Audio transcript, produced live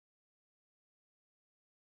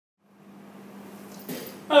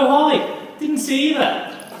Oh, hi! Didn't see you there.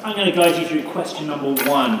 I'm going to guide you through question number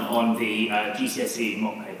 1 on the GCSE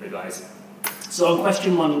mock paper, guys. So on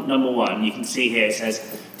question number 1, you can see here it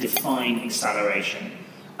says, define acceleration.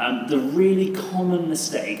 The really common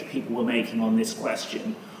mistake people were making on this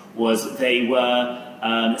question was they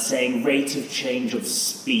were saying rate of change of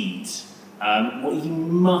speed. What you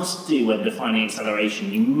must do when defining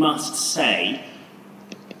acceleration, you must say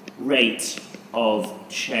rate of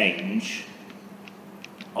change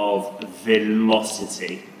of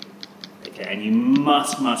velocity. Okay, and you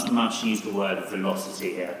must use the word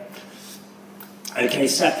velocity here. Okay,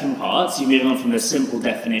 second part, so you're moving on from the simple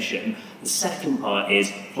definition. The second part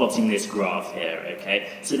is plotting this graph here, okay?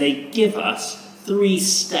 So they give us 3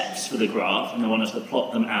 steps for the graph, and they want us to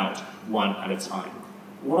plot them out one at a time.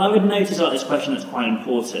 What I would notice about this question that's quite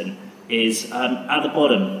important is at the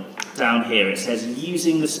bottom down here it says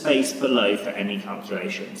using the space below for any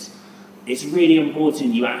calculations. It's really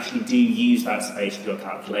important you actually do use that space for your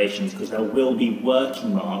calculations because there will be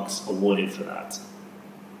working marks awarded for that.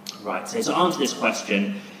 Right, so to answer this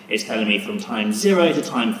question, it's telling me from time 0 to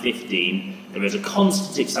time 15, there is a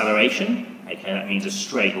constant acceleration, okay, that means a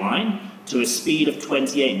straight line, to a speed of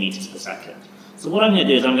 28 meters per second. So what I'm going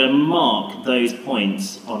to do is I'm going to mark those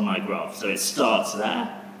points on my graph. So it starts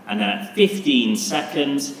there, and then at 15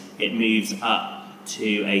 seconds, it moves up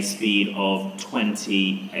to a speed of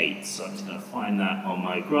 28. So I'm just going to find that on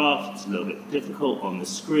my graph. It's a little bit difficult on the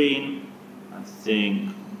screen. I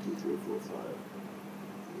think 1, 2, 3, 4, 5.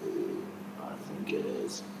 I think it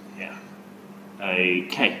is. Yeah.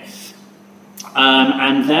 Okay.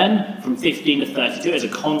 And then from 15 to 32 is a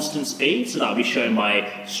constant speed, so that'll be shown by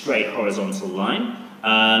a straight horizontal line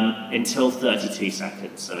until 32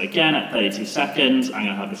 seconds. So again, at 32 seconds, I'm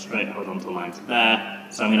going to have a straight horizontal line to there,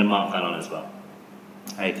 so I'm going to mark that on as well.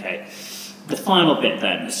 Okay, the final bit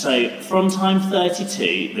then. So from time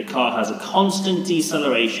 32, the car has a constant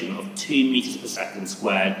deceleration of 2 meters per second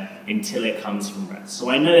squared until it comes from rest. So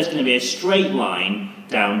I know it's going to be a straight line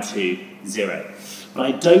down to 0. But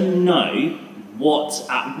I don't know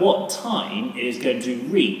at what time it is going to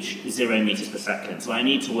reach 0 meters per second. So I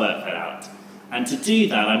need to work that out. And to do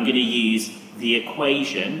that, I'm going to use the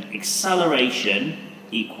equation acceleration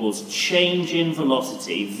equals change in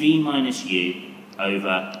velocity, v minus u,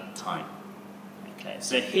 over time. Okay,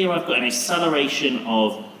 so here I've got an acceleration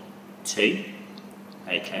of 2.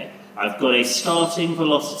 Okay, I've got a starting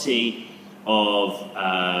velocity of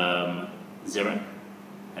 0.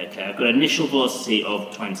 Okay, I've got an initial velocity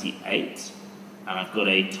of 28, and I've got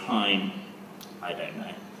a time, I don't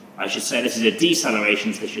know. I should say this is a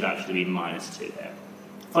deceleration, so this should actually be minus 2 here.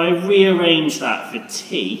 If I rearrange that for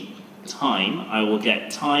t, time, I will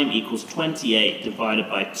get time equals 28 divided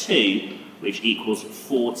by 2, which equals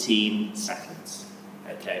 14 seconds.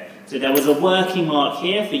 Okay, so there was a working mark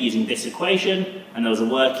here for using this equation, and there was a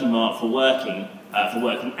working mark for working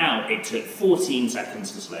out. It took 14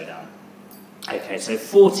 seconds to slow down. Okay, so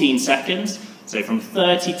 14 seconds, so from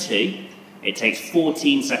 32, it takes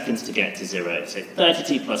 14 seconds to get to 0. So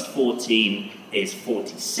 32 plus 14 is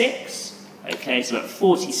 46. Okay, so at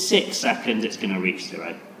 46 seconds, it's going to reach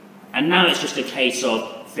 0. And now it's just a case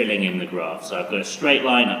of filling in the graph. So I've got a straight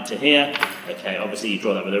line up to here. Okay, obviously you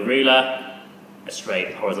draw that with a ruler, a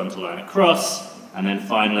straight horizontal line across, and then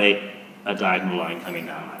finally a diagonal line coming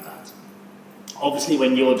down like that. Obviously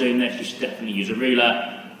when you're doing this, you should definitely use a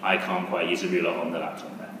ruler. I can't quite use a ruler on the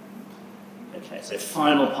laptop there. Okay, so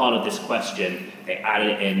final part of this question, they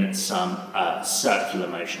added in some circular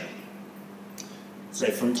motion. So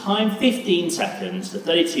from time 15 seconds to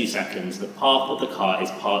 32 seconds, the path of the car is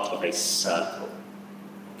part of a circle.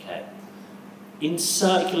 Okay. In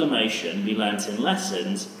circular motion, we learnt in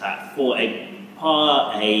lessons that for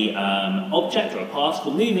object or a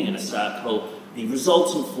particle moving in a circle, the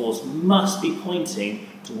resultant force must be pointing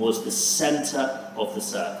towards the center of the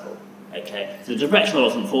circle. Okay, so the directional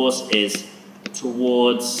resultant force is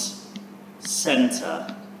towards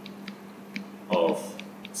center of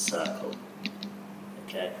circle.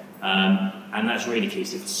 Okay, and that's really key.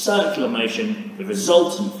 So for circular motion, the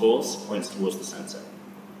resultant force points towards the center.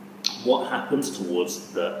 What happens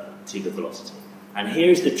towards to the velocity? And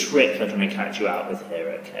here's the trick I'm going to catch you out with here.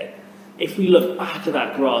 Okay, if we look back at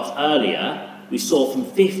that graph earlier, we saw from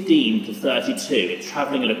 15 to 32, it's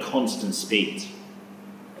travelling at a constant speed.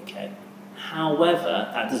 Okay. However,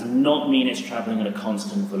 that does not mean it's travelling at a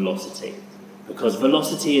constant velocity, because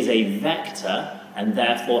velocity is a vector and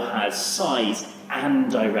therefore has size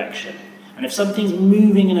and direction. And if something's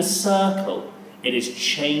moving in a circle, it is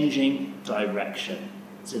changing direction.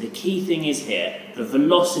 So the key thing is here, the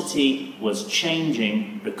velocity was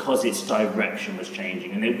changing because its direction was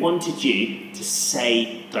changing, and they wanted you to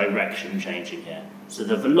say direction changing here. So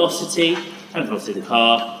the velocity, and velocity of the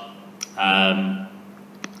car,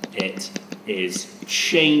 it is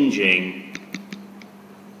changing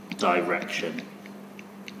direction.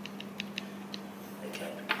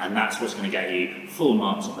 Okay, and that's what's going to get you full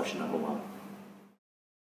marks on question number 1.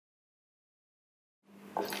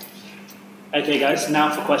 Okay guys, now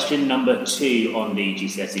for question number 2 on the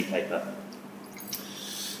GCSE paper.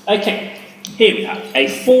 Okay, here we have, a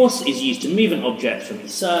force is used to move an object from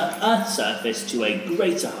the Earth's surface to a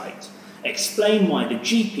greater height. Explain why the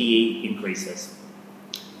GPE increases.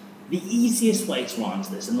 The easiest way to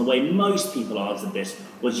answer this, and the way most people answered this,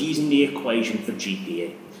 was using the equation for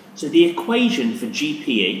GPE. So the equation for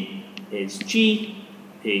GPE is GP,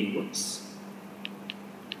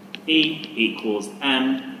 E equals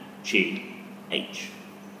mg. H.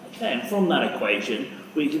 Okay, and from that equation,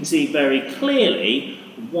 we can see very clearly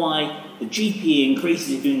why the GPE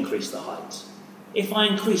increases if you increase the height. If I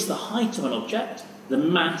increase the height of an object, the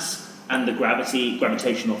mass and the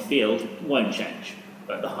gravitational field won't change,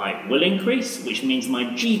 but the height will increase, which means my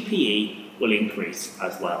GPE will increase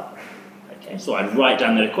as well. Okay, so I'd write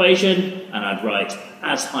down the equation, and I'd write,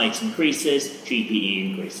 as height increases,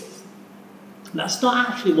 GPE increases. That's not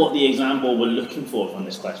actually what the exam board were looking for from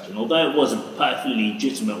this question, although it was a perfectly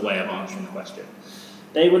legitimate way of answering the question.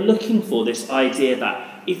 They were looking for this idea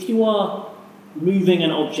that if you are moving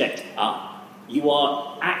an object up, you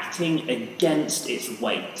are acting against its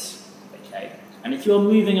weight, okay? And if you're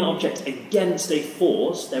moving an object against a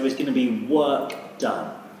force, there is going to be work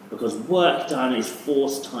done, because work done is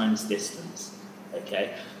force times distance,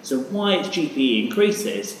 okay? So why its GPE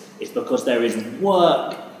increases is because there is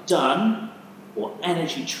work done, or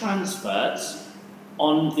energy transfers,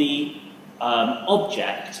 on the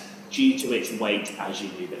object due to its weight as you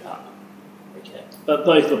move it up. Okay, but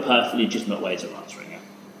both are perfectly legitimate ways of answering it.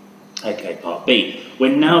 Okay, part B.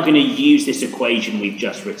 We're now going to use this equation we've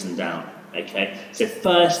just written down. Okay, so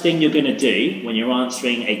first thing you're going to do when you're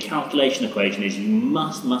answering a calculation equation is you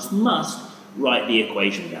must write the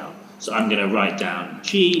equation down. So I'm going to write down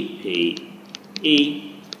GPE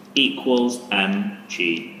equals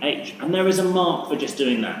mgh. And there is a mark for just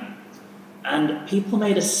doing that. And people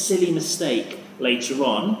made a silly mistake later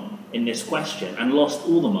on in this question and lost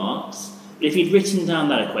all the marks. But if you'd written down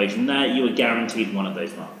that equation there, you were guaranteed one of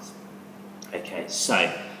those marks. Okay,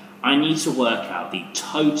 so I need to work out the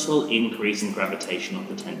total increase in gravitational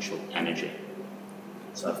potential energy.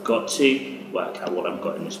 So I've got to work out what I've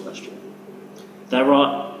got in this question. There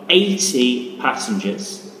are 80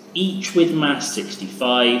 passengers, each with mass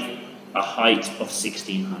 65, a height of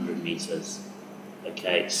 1,600 meters.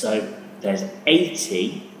 Okay, so there's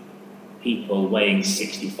 80 people weighing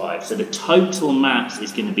 65. So the total mass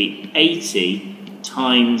is going to be 80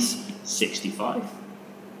 times 65.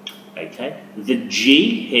 Okay, the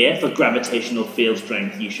G here for gravitational field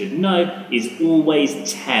strength, you should know, is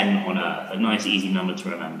always 10 on Earth. A nice easy number to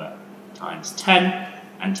remember. Times 10,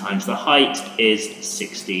 and times the height is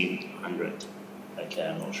 1,600. Okay,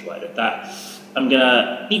 I'm not sure I did that. I'm going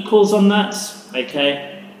to equals on that,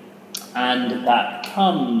 okay, and that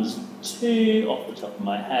comes to, off the top of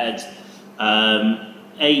my head,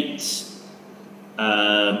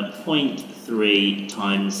 8.3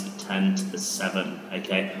 times 10 to the 7,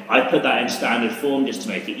 okay. I put that in standard form just to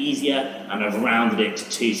make it easier, and I've rounded it to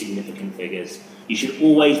 2 significant figures. You should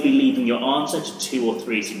always be leaving your answer to 2 or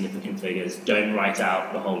 3 significant figures. Don't write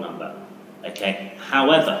out the whole number, okay.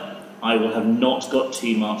 However, I will have not got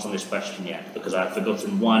 2 marks on this question yet because I've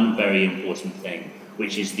forgotten one very important thing,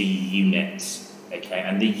 which is the units, okay?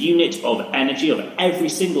 And the unit of energy, of every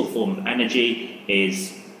single form of energy,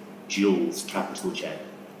 is joules, capital J,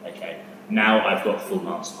 okay? Now I've got full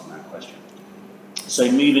marks on that question. So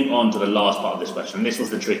moving on to the last part of this question, and this was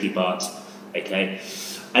the tricky part, okay?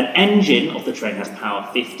 An engine of the train has power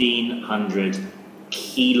 1,500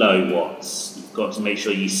 kilowatts. You've got to make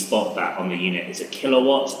sure you spot that on the unit. It's a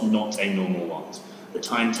kilowatt, not a normal watt. The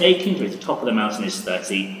time taken to reach the top of the mountain is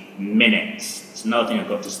 30 minutes. It's another thing I've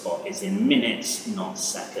got to spot. It's in minutes, not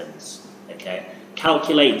seconds. Okay.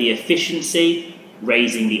 Calculate the efficiency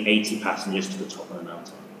raising the 80 passengers to the top of the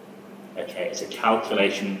mountain. Okay, it's a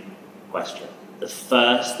calculation question. The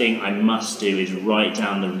first thing I must do is write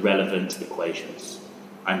down the relevant equations.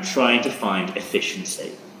 I'm trying to find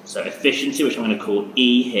efficiency. So efficiency, which I'm going to call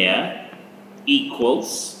E here,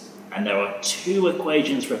 equals, and there are 2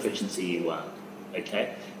 equations for efficiency you learn,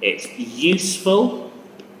 okay? It's useful,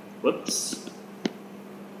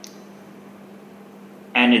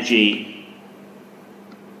 energy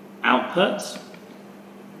output,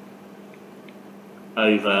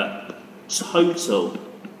 over total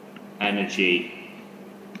energy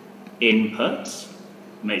input,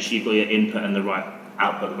 make sure you've got your input and the right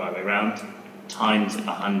output the right way around, times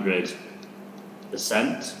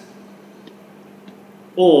 100%.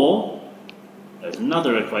 Or there's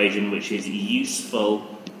another equation which is useful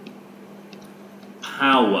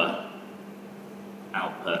power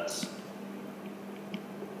output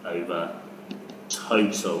over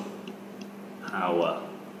total power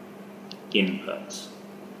input.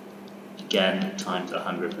 Again, times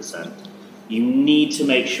 100%. You need to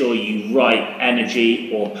make sure you write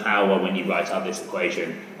energy or power when you write out this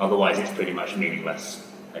equation, otherwise it's pretty much meaningless.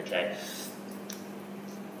 Okay.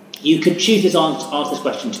 You could choose to answer this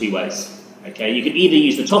question two ways. Okay, you could either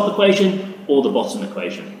use the top equation or the bottom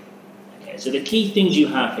equation. Okay, so the key things you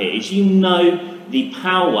have here is you know the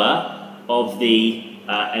power of the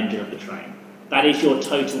engine of the train. That is your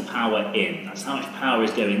total power in. That's how much power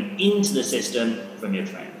is going into the system from your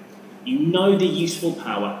train. You know the useful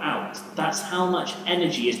power out. That's how much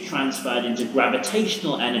energy is transferred into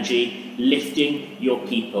gravitational energy, lifting your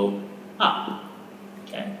people up.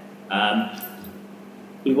 Okay.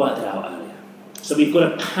 We worked that out earlier. So we've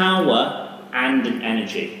got a power and an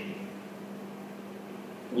energy.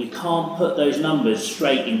 We can't put those numbers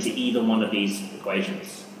straight into either one of these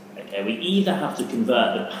equations. Okay, we either have to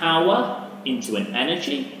convert the power into an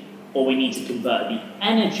energy, or we need to convert the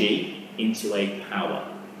energy into a power.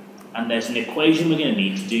 And there's an equation we're going to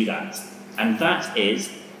need to do that. And that is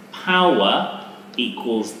power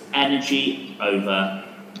equals energy over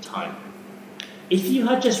time. If you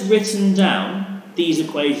had just written down these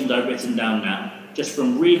equations I've written down now, just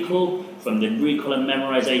from recall, from the recall and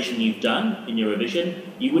memorization you've done in your revision,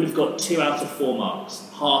 you would have got 2 out of 4 marks,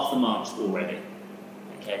 half the marks already.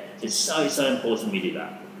 Okay, it's so important we do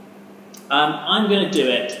that. I'm going to do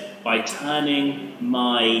it by turning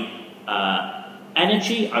my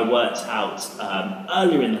energy I worked out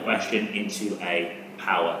earlier in the question into a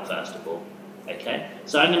power first of all. Okay,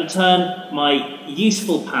 so I'm going to turn my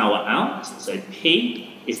useful power out. So P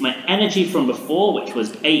is my energy from before, which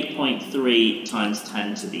was 8.3 times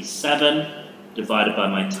 10 to the 7 divided by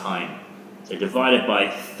my time. So divided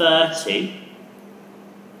by 30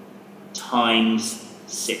 times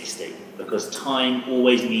 60, because time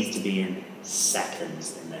always needs to be in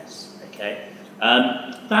seconds in this. Okay,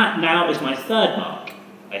 that now is my 3rd mark.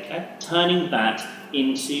 Okay, turning that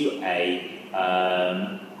into a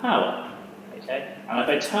power. Okay, and if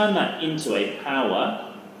I turn that into a power,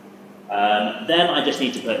 then I just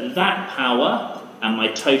need to put that power and my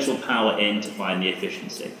total power in to find the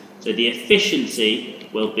efficiency. So the efficiency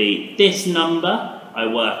will be this number I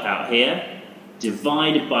work out here,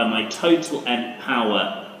 divided by my total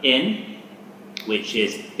power in, which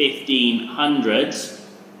is 1500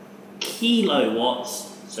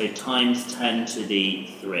 kilowatts, so times 10 to the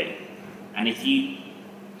 3. And if you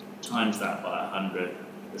times that by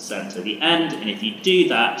 100% to the end, and if you do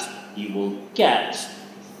that, you will get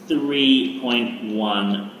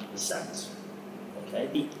 3.1%. Okay.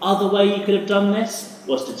 The other way you could have done this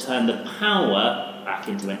was to turn the power back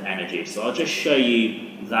into an energy. So I'll just show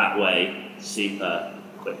you that way super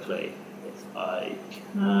quickly. If I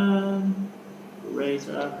can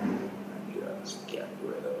eraser and just get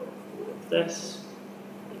rid of all of this.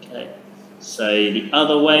 Okay. So the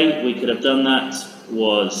other way we could have done that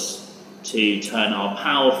was to turn our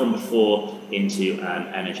power from before into an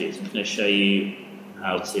energy. So I'm going to show you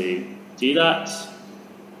how to do that.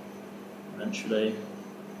 Eventually,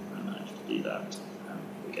 I managed to do that. Here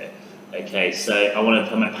we go. Okay, so I want to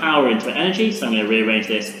put my power into energy, so I'm going to rearrange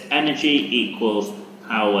this. Energy equals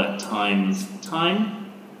power times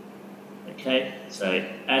time. Okay, so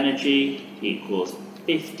energy equals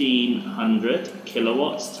 1500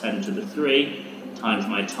 kilowatts, 10 to the 3, times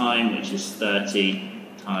my time, which is 30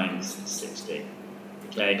 times 60.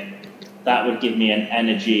 Okay, that would give me an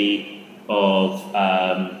energy of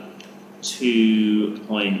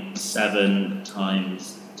 2.7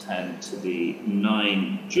 times 10 to the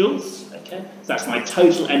 9 joules. Okay, so that's my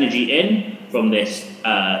total energy in from this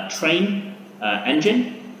train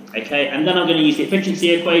engine. Okay, and then I'm going to use the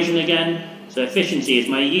efficiency equation again. So efficiency is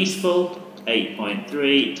my useful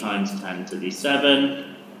 8.3 times 10 to the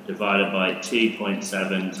 7 divided by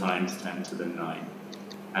 2.7 times 10 to the 9.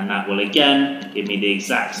 And that will again give me the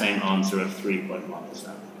exact same answer of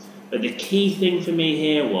 3.1%. But the key thing for me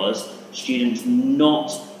here was students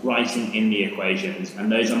not writing in the equations,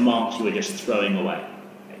 and those are marks you were just throwing away.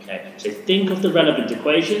 Okay, so think of the relevant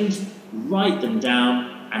equations, write them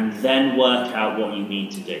down, and then work out what you need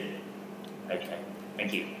to do. Okay,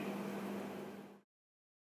 thank you.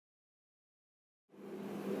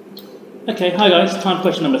 Okay, hi guys, time for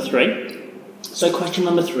question number 3. So question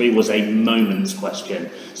number 3 was a moments question.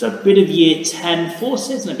 So a bit of year 10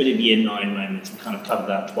 forces and a bit of year 9 moments. We kind of covered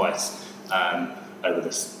that twice over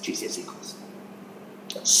this GCSE course.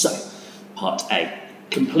 So, part A.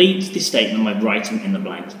 Complete the statement by writing in the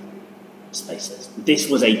blank spaces. This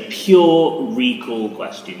was a pure recall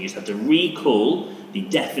question. You just have to recall the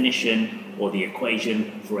definition or the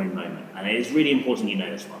equation for a moment. And it is really important you know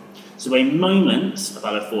this one. So a moment of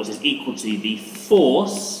a force is equal to the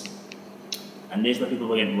force, and this is where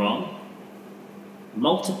people are getting wrong,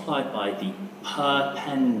 multiplied by the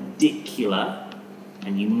perpendicular,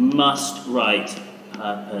 and you must write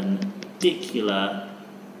perpendicular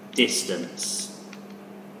distance.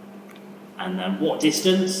 And then what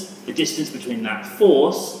distance? The distance between that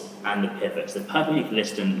force and the pivot. So the perpendicular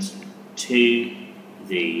distance to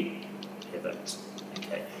the pivot.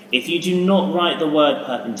 Okay. If you do not write the word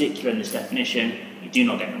perpendicular in this definition, you do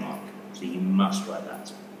not get the mark. So you must write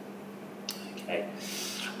that. Okay.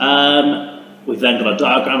 We've then got a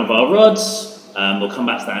diagram of our rods. We'll come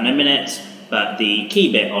back to that in a minute. But the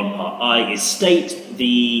key bit on part I is state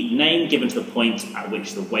the name given to the point at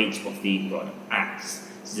which the weight of the rod acts.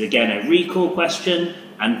 This is again a recall question,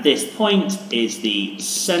 and this point is the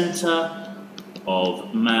centre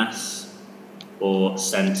of mass or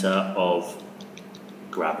centre of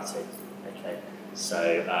gravity. Okay,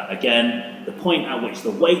 so again, the point at which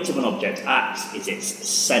the weight of an object acts is its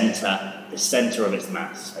centre, the centre of its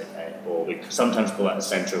mass. Okay, or we sometimes call that the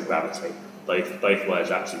centre of gravity. Both words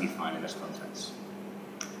are absolutely fine in this context.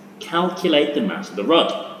 Calculate the mass of the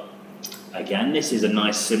rod. Again, this is a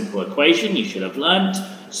nice simple equation you should have learnt.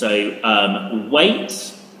 So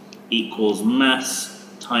weight equals mass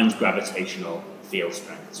times gravitational field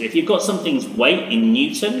strength. So if you've got something's weight in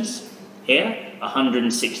newtons here,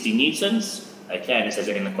 160 newtons, okay, and it says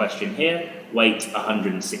it in the question here, weight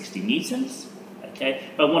 160 newtons, okay.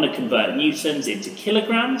 If I want to convert newtons into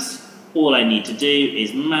kilograms, all I need to do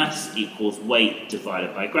is mass equals weight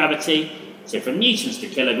divided by gravity. So from newtons to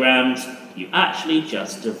kilograms, you actually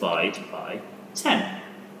just divide by 10.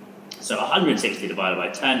 So 160 divided by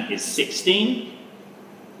 10 is 16.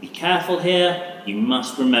 Be careful here, you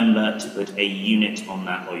must remember to put a unit on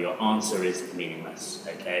that or your answer is meaningless.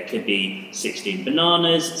 Okay, it could be 16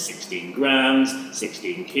 bananas, 16 grams,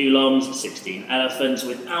 16 coulombs, 16 elephants.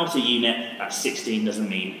 Without a unit, that 16 doesn't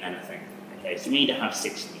mean anything. Okay, so you need to have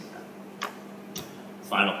 16 there.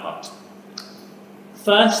 Final part.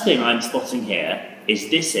 First thing I'm spotting here is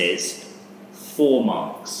this is 4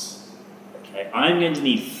 marks. Okay, I'm going to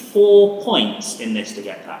need 4 points in this to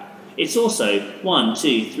get that. It's also 1,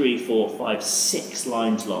 2, 3, 4, 5, 6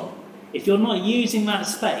 lines long. If you're not using that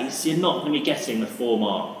space, you're not going to be getting the 4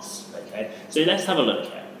 marks. Okay, so let's have a look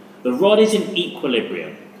here. The rod is in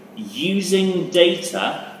equilibrium. Using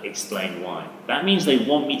data, explain why. That means they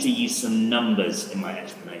want me to use some numbers in my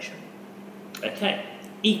explanation. Okay,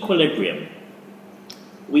 equilibrium.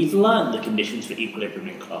 We've learned the conditions for equilibrium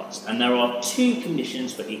in class, and there are 2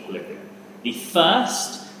 conditions for equilibrium. The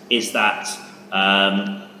first is that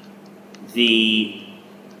the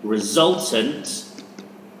resultant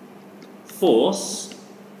force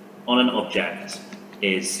on an object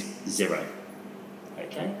is 0.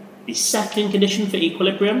 Okay. The second condition for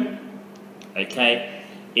equilibrium, okay,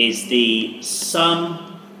 is the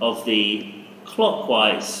sum of the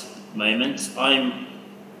clockwise moments.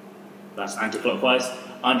 That's anti-clockwise.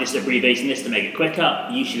 I'm just abbreviating this to make it quicker.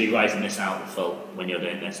 You should be writing this out full when you're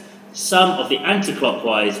doing this. Sum of the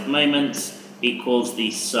anti-clockwise moments equals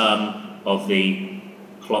the sum of the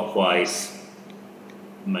clockwise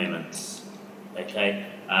moments. Okay,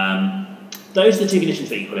 those are the 2 conditions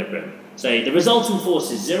for equilibrium. So the resultant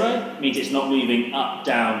force is 0, means it's not moving up,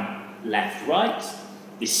 down, left, right.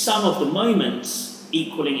 The sum of the moments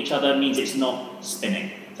equaling each other means it's not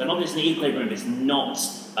spinning. So an object's in equilibrium if it's not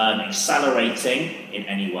accelerating in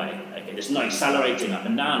any way. Okay, there's no accelerating up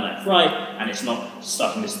and down, left, right, and it's not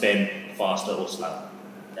starting to spin faster or slower.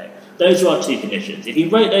 Okay, those are our 2 conditions. If you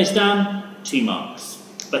wrote those down, 2 marks.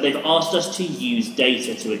 But they've asked us to use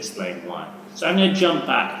data to explain why. So I'm going to jump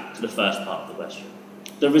back to the first part of the question.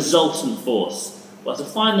 The resultant force. Well, to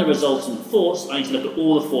find the resultant force, I need to look at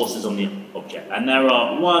all the forces on the object. And there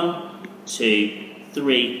are 1, 2,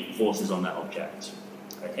 3 forces on that object.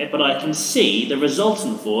 Okay, but I can see the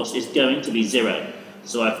resultant force is going to be 0.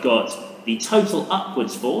 So I've got the total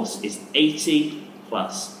upwards force is 80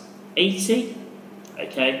 plus 80.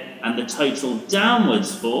 Okay, and the total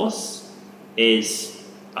downwards force is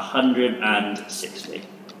 160.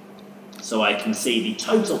 So I can see the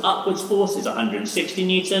total upwards force is 160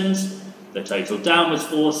 newtons, the total downwards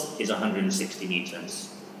force is 160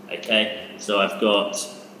 newtons. Okay, so I've got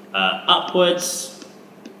upwards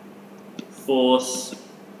force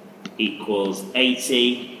equals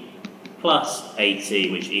 80 plus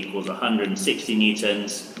 80, which equals 160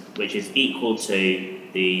 newtons, which is equal to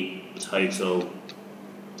the total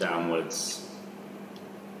downwards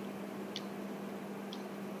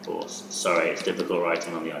force. Sorry, it's difficult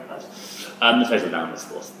writing on the iPad. The total downwards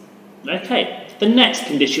force. Okay, the next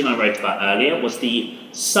condition I wrote about earlier was the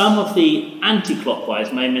sum of the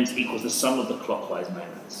anti-clockwise moments equals the sum of the clockwise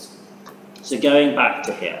moments. So going back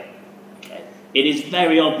to here, okay, it is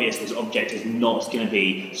very obvious this object is not going to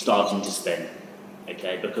be starting to spin,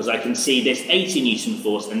 okay, because I can see this 80 Newton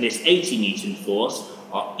force and this 80 Newton force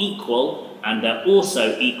are equal, and they're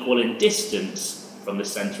also equal in distance from the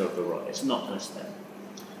centre of the rod. It's not going to spin.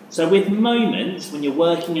 So with moments, when you're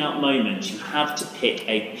working out moments, you have to pick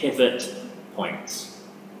a pivot point,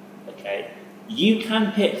 okay? You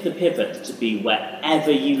can pick the pivot to be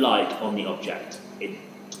wherever you like on the object. It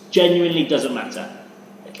genuinely doesn't matter,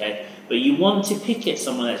 okay? But you want to pick it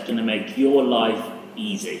somewhere that's going to make your life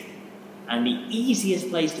easy. And the easiest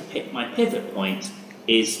place to pick my pivot point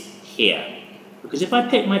is here. Because if I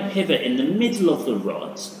pick my pivot in the middle of the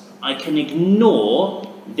rod, I can ignore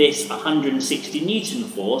this 160 Newton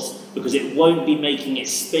force because it won't be making it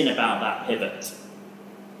spin about that pivot.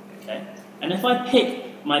 Okay? And if I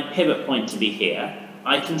pick my pivot point to be here,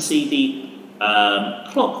 I can see the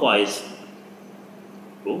clockwise,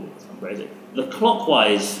 the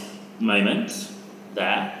clockwise moment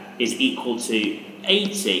there is equal to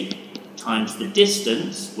 80 times the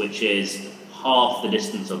distance, which is half the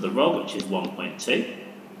distance of the rod, which is 1.2.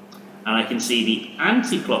 And I can see the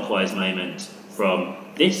anti-clockwise moment from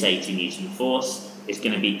this 80 Newton force is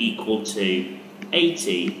going to be equal to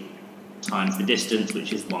 80 times the distance,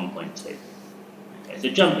 which is 1.2. Okay, so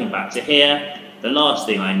jumping back to here, the last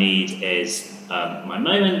thing I need is my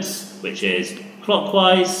moments, which is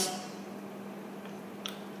clockwise.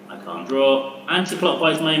 I can't draw.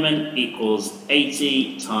 Anti-clockwise moment equals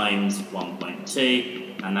 80 times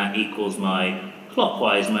 1.2, and that equals my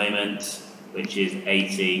clockwise moment, which is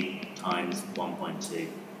 80 times 1.2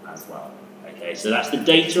 as well. Okay, so that's the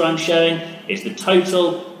data I'm showing. It's the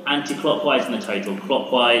total anti-clockwise and the total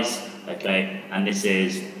clockwise. Okay, and this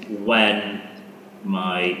is when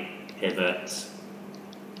my pivot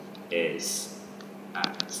is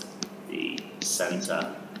at the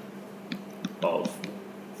center of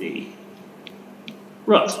the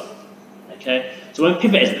rod. Okay, so when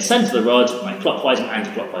pivot is at the center of the rod, my clockwise and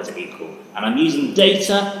anti-clockwise are equal. And I'm using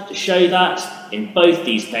data to show that in both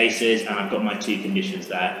these cases, and I've got my two conditions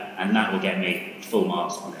there, and that will get me full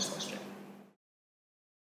marks on this question.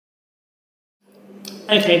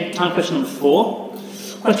 Okay, time for question number 4.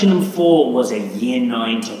 Question number 4 was a year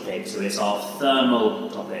 9 topic, so it's our thermal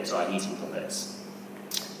topics, our heating topics.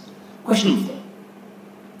 Question number 4.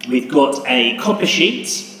 We've got a copper sheet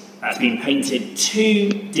that's been painted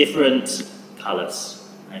 2 different colours,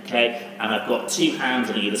 okay? And I've got 2 hands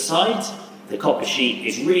on either side. The copper sheet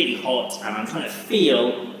is really hot, and I'm trying to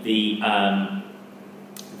feel the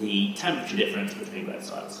temperature difference between both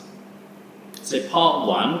sides. So part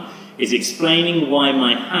 1 is explaining why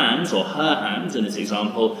my hands, or her hands in this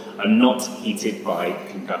example, are not heated by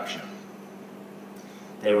conduction.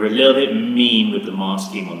 They were a little bit mean with the mark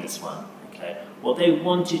scheme on this one, okay? What they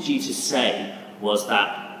wanted you to say was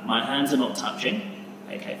that my hands are not touching.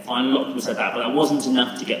 Okay, fine, a lot of people said that, but that wasn't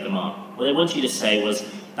enough to get the mark. What they wanted you to say was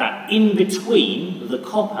that in between the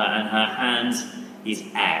copper and her hands is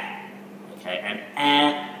air. Okay, and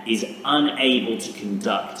air is unable to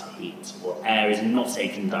conduct heat, or air is not a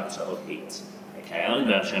conductor of heat. Okay,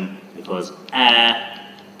 conduction, because air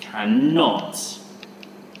cannot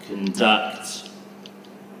conduct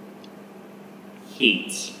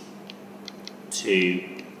heat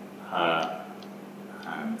to her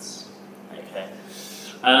hands. Okay.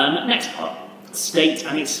 Next part, state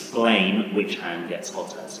and explain which hand gets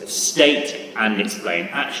hotter. So state and explain.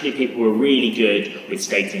 Actually, people were really good with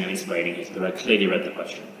stating and explaining it, but I clearly read the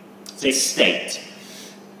question. So state.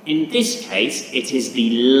 In this case, it is the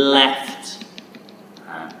left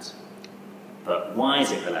hand. But why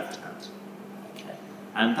is it the left hand? Okay.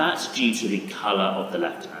 And that's due to the colour of the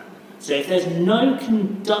left hand. So if there's no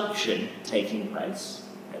conduction taking place,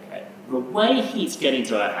 okay, the way heat's getting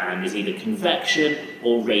to our hand is either convection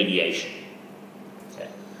or radiation. Okay.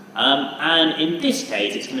 And in this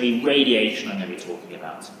case, it's going to be radiation I'm going to be talking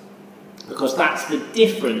about. Because that's the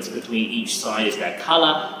difference between each side is their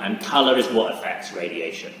colour, and colour is what affects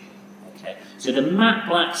radiation. Okay. So the matte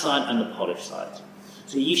black side and the polished side.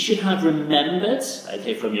 So you should have remembered,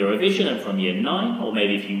 okay, from your revision and from year 9, or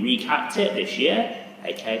maybe if you recapped it this year,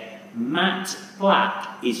 okay, matte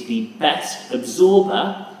black is the best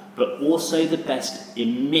absorber but also the best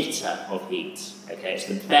emitter of heat. Okay, it's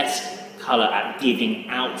the best colour at giving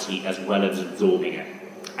out heat as well as absorbing it.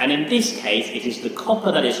 And in this case, it is the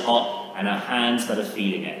copper that is hot and our hands that are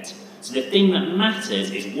feeling it. So the thing that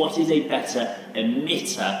matters is what is a better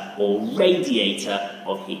emitter or radiator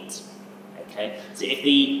of heat. Okay, so if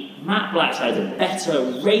the matte black side is a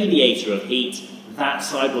better radiator of heat, that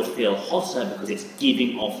side will feel hotter because it's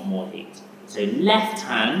giving off more heat. So left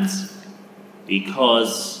hands,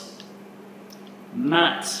 because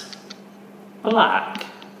matte black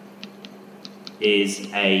is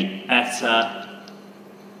a better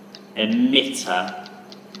emitter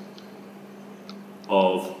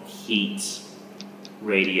of heat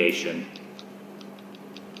radiation.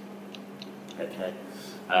 Okay,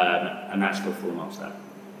 and that's for 4 marks there.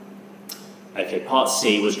 Okay, part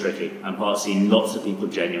C was tricky, and part C lots of people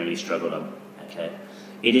genuinely struggled on. Okay,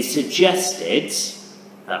 it is suggested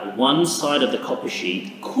that one side of the copper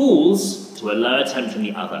sheet cools to a lower temperature than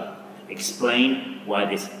the other. Explain why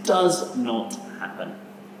this does not happen.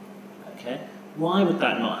 Okay, why would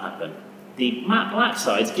that not happen? The matte black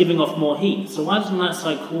side is giving off more heat, so why doesn't that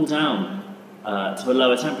side cool down to a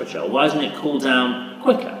lower temperature? Why doesn't it cool down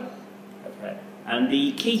quicker? Okay, and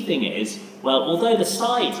the key thing is, well, although the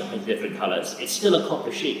sides are different colours, it's still a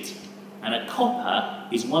copper sheet, and a copper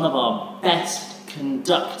is one of our best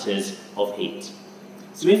conductors of heat.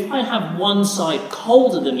 So if I have one side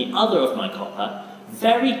colder than the other of my copper,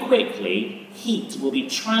 very quickly heat will be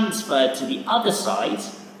transferred to the other side,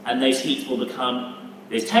 and those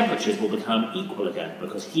temperatures will become equal again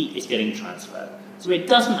because heat is getting transferred. So it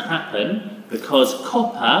doesn't happen because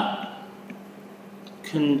copper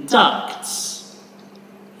conducts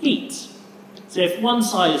heat. So if one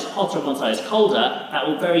side is hotter and one side is colder, that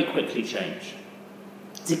will very quickly change.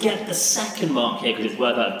 To get the second mark here, because it's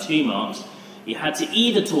worth out 2 marks, you had to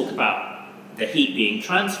either talk about the heat being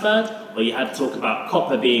transferred, or you had to talk about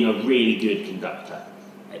copper being a really good conductor.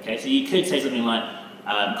 Okay, so you could say something like,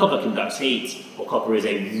 copper conducts heat, or copper is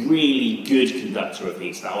a really good conductor of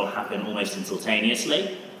heat, so that will happen almost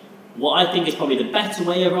instantaneously. What I think is probably the better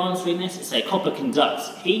way of answering this is say copper conducts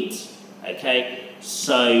heat, okay,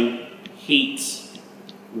 so heat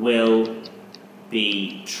will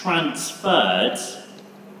be transferred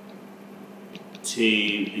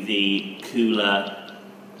to the cooler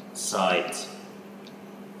side,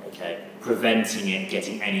 okay, preventing it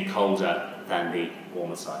getting any colder than the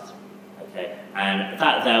warmer side. Okay, and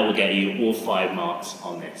that there will get you all 5 marks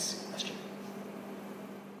on this question.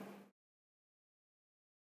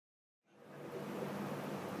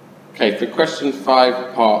 Okay, for question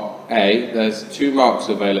 5, part A, there's 2 marks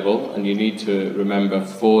available, and you need to remember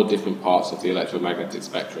 4 different parts of the electromagnetic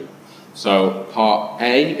spectrum. So part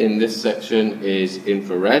A in this section is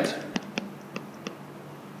infrared.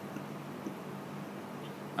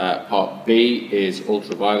 Part B is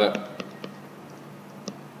ultraviolet.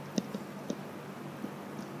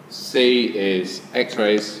 C is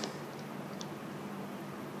X-rays,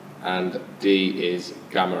 and D is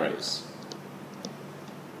gamma rays.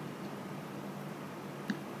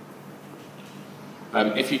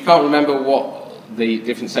 If you can't remember what the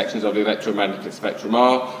different sections of the electromagnetic spectrum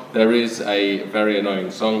are, there is a very annoying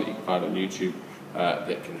song that you can find on YouTube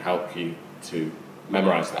that can help you to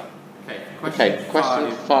memorise that. Okay,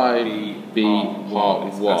 question 5b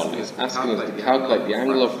part 1 is asking us to calculate the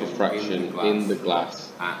angle of diffraction in the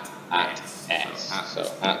glass at S, so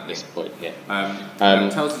at this point here. Now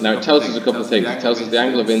it tells us a couple of things. It tells us the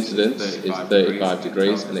angle of incidence is 35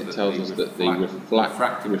 degrees, and it tells us that the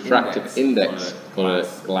refractive index for a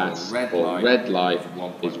glass or red light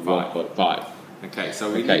is 1.5. Okay, so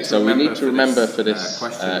we need to remember for this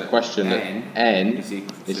question that n is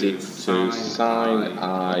equal to sine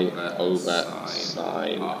I over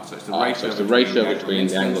sine r. So it's the ratio between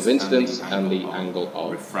the angle of incidence and the angle of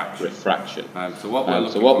refraction. So what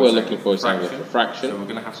we're looking for is angle of refraction. So we're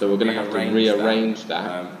going to have to rearrange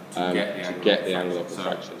that to get the angle of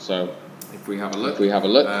refraction. So if we have a look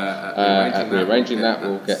at rearranging that,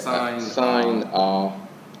 we'll get that sine r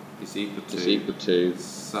is equal to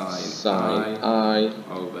sine I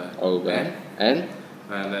over n.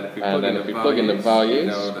 And then if we plug in the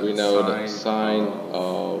values, we know that sine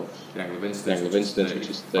of the angle of incidence, which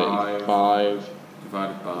is 35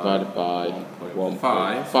 divided by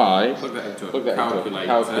 1.5, plug that into a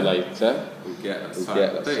calculator, we get that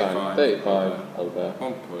sine 35 over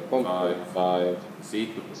 1.5 is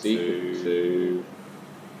equal to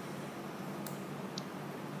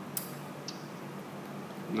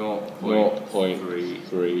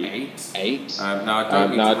 0.38. Now I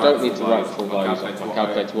don't need to write full values on my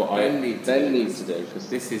calculator. What I then need to do, because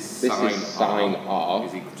this is sine R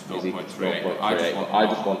is equal to 0.38, but I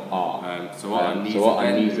just want R. So what I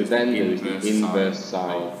need to then do is the inverse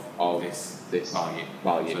sine of this value.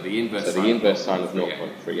 So the inverse sine of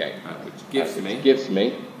 0.38, which gives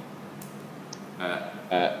me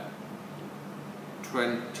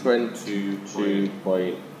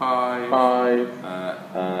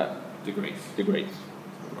 22.5 degrees.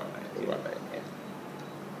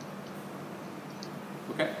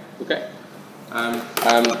 Okay.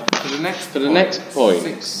 For the next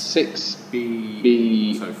point,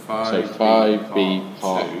 6b, so 5b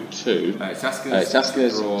part 2, it's asking us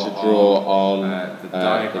to draw on the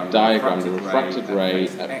diagram the refracted ray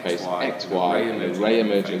at face xy and the ray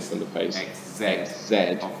emerging from the face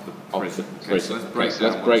xz of the prism. Okay, so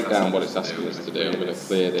let's break down what it's asking us to do. I'm going to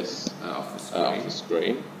clear this off the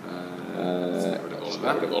screen. Let's get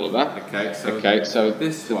rid of all of that. Okay, so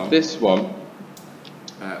this one,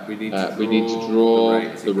 we need to draw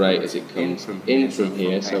the ray as it comes in from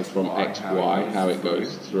here, so from xy, how it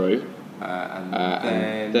goes through,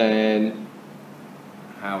 and then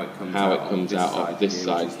how it comes out of this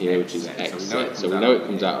side here, which is xz. So we know it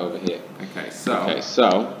comes out over here. Okay, so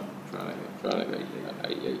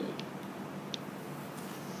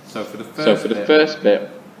for the first bit,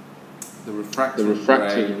 the refracted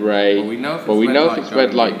ray, well, we know if it's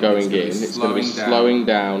red light going in, it's going to be slowing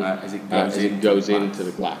down as it goes into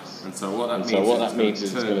the glass. And so what that means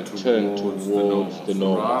is it's going to turn towards the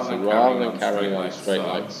normal. So rather than carrying on straight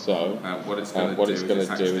like so, what it's going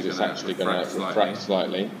to do is it's actually going to refract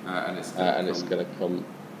slightly, and it's going to come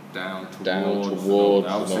down towards the normal.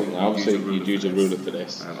 Obviously you'd use a ruler for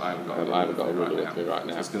this. I haven't got a ruler with me right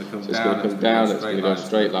now. So it's going to come down, it's going to go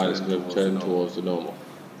straight line, it's going to turn towards the normal.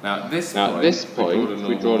 Now at this point, if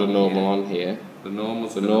we draw the normal on here, the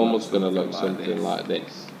normal's going to look something like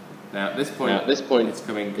this. Now at this point, it's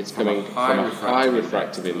coming from a high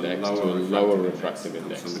refractive index to a lower refractive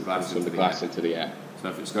index, from the glass into the air. So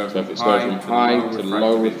if it's going from high to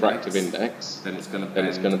low refractive index, then it's going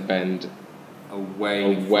to bend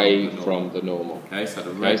away from the normal. Okay, so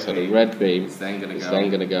the red beam is then going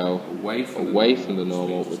to go away from the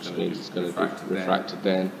normal, which means it's going to be refracted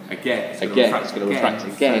then. Again, it's going to refract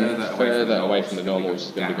again further away from the normal, which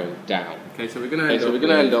is going to be going down. Okay, so we're going to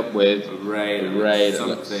end up with a ray that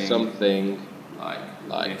looks something like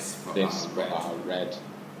this, but a red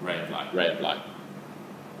light.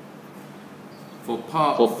 For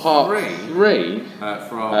part 3,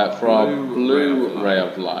 for our blue ray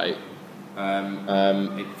of light,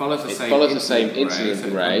 it follows the same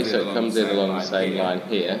incident ray, so it comes in along the same line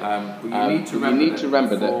here. But you need to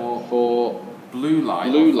remember that for blue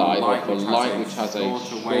light, or for light which has a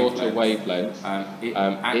shorter wavelength, it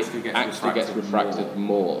actually gets refracted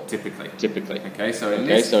more, typically. Okay, so in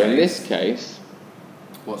this case,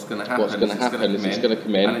 what's going to happen is it's going to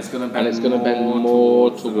come in and it's going to bend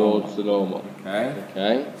more towards the normal.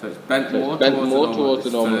 Okay? So it's bent more towards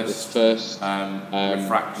the normal at this first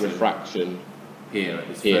refraction here,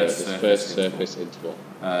 at this first surface interval.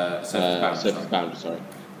 Surface boundary, sorry.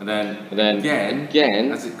 And then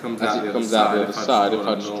again, as it comes out the other side, if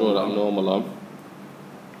I just draw that normal on,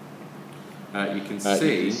 you can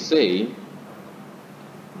see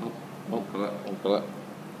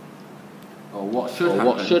what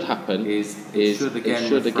should happen is it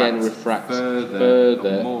should again refract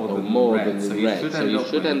further or more than the red. So you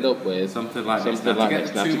should end up with something like this. Now to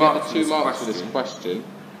get the 2 marks for this question,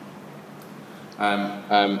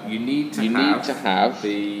 you need to have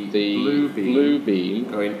the blue beam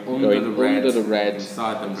going under the red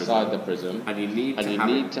inside the prism, and you need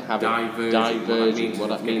to have it diverging. What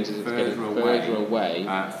that means is it's getting further away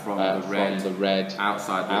from the red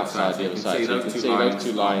outside the other side. So you can see those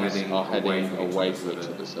two lines are heading away from each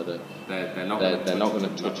other, so that they're not going to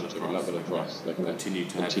touch each other, they're not going to cross, they're going to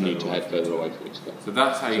continue to head further away from each other. So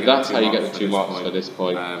that's how you get the 2 marks for this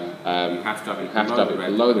point. You have to have it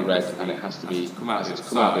below the red, and it has to come out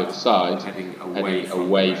the other side, heading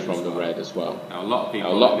away from the red as well. Now, a lot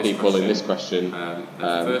of people in this question,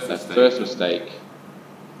 their first mistake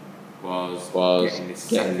was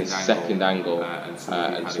getting this second angle, and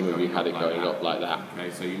some of you had it going up like that. Okay,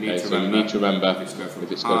 so you need to remember if it's going from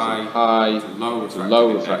high to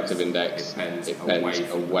low refractive index, it bends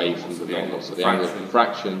away from the normal. So the angle of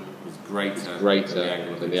refraction is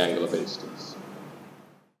greater than the angle of incidence.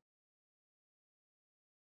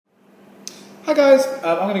 Hi guys,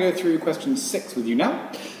 I'm going to go through question 6 with you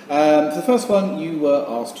now. For the first one, you were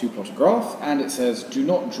asked to plot a graph, and it says, do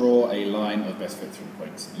not draw a line of best fit through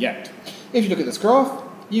points yet. If you look at this graph,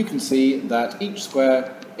 you can see that each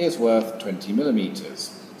square is worth 20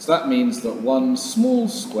 millimetres. So that means that one small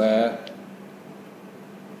square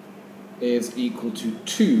is equal to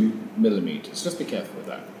 2 millimetres. Just be careful with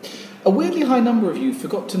that. A weirdly high number of you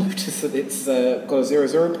forgot to notice that it's got a 0,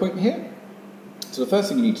 0 point here. So the first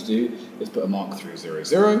thing you need to do is put a mark through 0,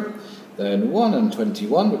 0, then 1 and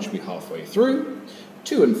 21, which will be halfway through,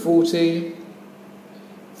 2 and 40,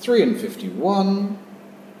 3 and 51,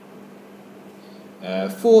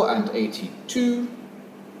 4 and 82,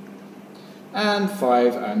 and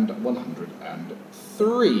 5 and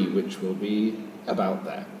 103, which will be about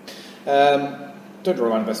there. Don't draw a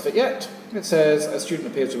line of best fit yet. It says, a student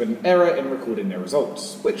appears to have an error in recording their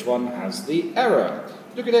results. Which one has the error?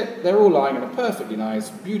 Look at it, they're all lying in a perfectly nice,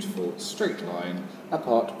 beautiful, straight line,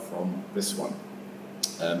 apart from this one.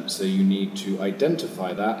 So you need to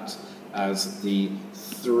identify that as the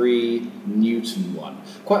 3 Newton one.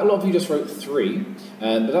 Quite a lot of you just wrote 3,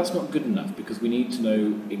 but that's not good enough because we need to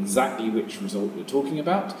know exactly which result we're talking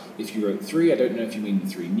about. If you wrote 3, I don't know if you mean the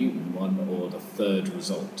 3 Newton one or the third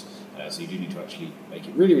result. So you do need to actually make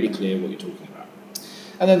it really, really clear what you're talking about.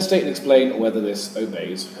 And then state and explain whether this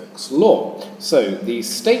obeys Hooke's law. So the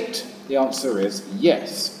state, the answer is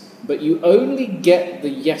yes, but you only get the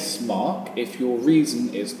yes mark if your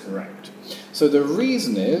reason is correct. So the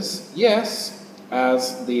reason is yes,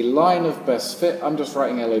 as the line of best fit. I'm just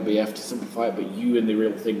writing LOBF to simplify it, but you in the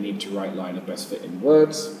real thing need to write line of best fit in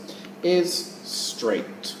words, is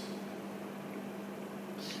straight.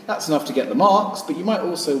 That's enough to get the marks, but you might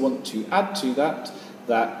also want to add to that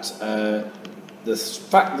the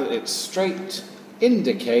fact that it's straight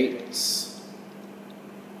indicates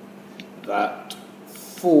that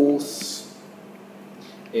force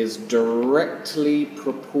is directly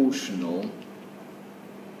proportional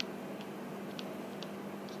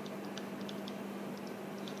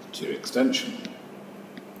to extension.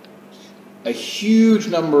 A huge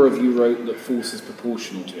number of you wrote that force is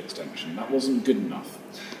proportional to extension. That wasn't good enough,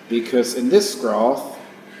 because in this graph,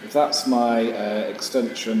 if that's my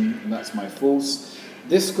extension and that's my force,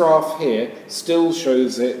 this graph here still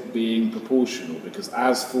shows it being proportional, because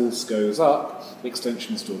as force goes up, the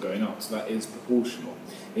extension is still going up, so that is proportional.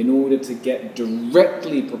 In order to get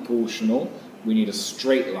directly proportional, we need a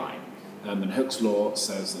straight line, and Hooke's law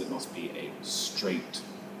says that it must be a straight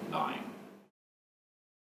line.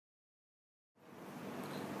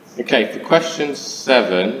 Okay, for question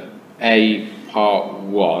 7a part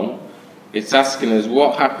 1, it's asking us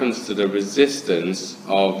what happens to the resistance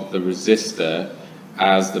of the resistor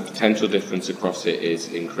as the potential difference across it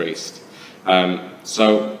is increased.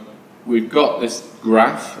 So we've got this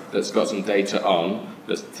graph that's got some data on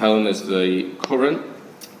that's telling us the current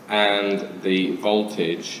and the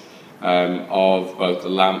voltage of both the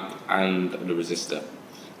lamp and the resistor.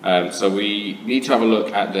 So we need to have a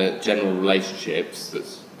look at the general relationships,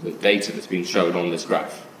 the data that's been shown on this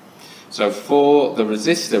graph. So for the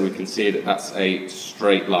resistor, we can see that that's a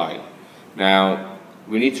straight line. Now,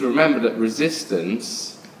 we need to remember that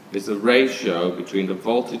resistance is the ratio between the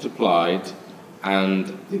voltage applied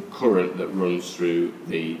and the current that runs through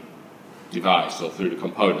the device or through the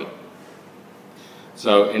component.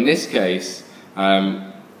 So in this case,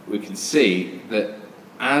 we can see that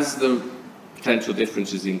as the potential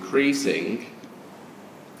difference is increasing,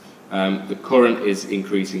 the current is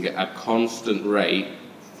increasing at a constant rate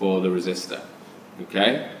for the resistor.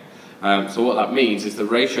 Okay? So what that means is the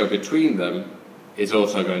ratio between them is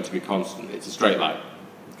also going to be constant. It's a straight line.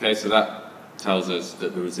 Okay, so that tells us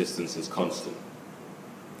that the resistance is constant.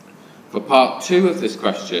 For part 2 of this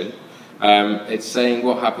question, it's saying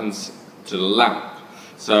what happens to the lamp.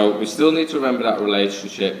 So we still need to remember that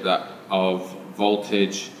relationship of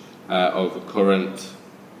voltage over current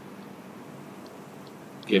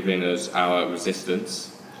giving us our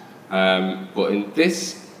resistance. But in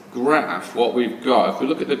this graph, what we've got, if we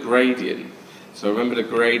look at the gradient, so remember the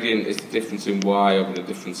gradient is the difference in y over the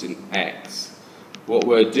difference in x. What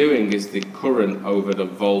we're doing is the current over the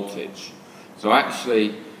voltage. So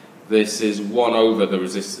actually, this is 1 over the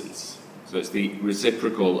resistance. So it's the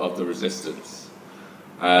reciprocal of the resistance.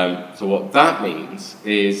 So what that means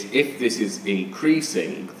is if this is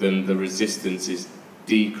increasing, then the resistance is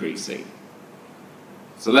decreasing.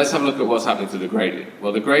 So let's have a look at what's happening to the gradient.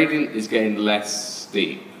 Well, the gradient is getting less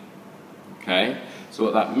steep. Okay? So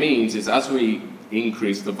what that means is as we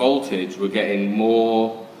increase the voltage, we're getting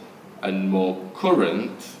more and more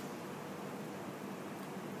current.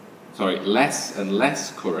 Sorry, less and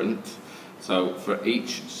less current. So for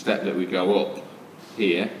each step that we go up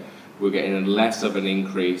here, we're getting less of an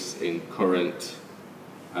increase in current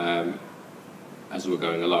as we're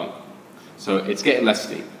going along. So it's getting less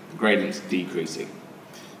steep. The gradient's decreasing.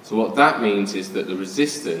 So what that means is that the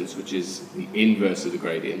resistance, which is the inverse of the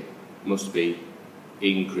gradient, must be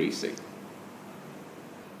increasing.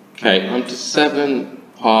 Okay, on to 7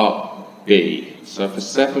 part B. So for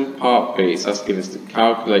 7 part B, it's asking us to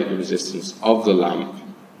calculate the resistance of the lamp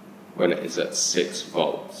when it is at 6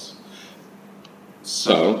 volts.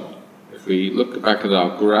 So, if we look back at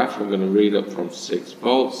our graph, I'm going to read up from 6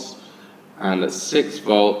 volts, and at 6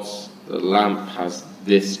 volts, the lamp has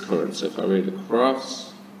this current. So if I read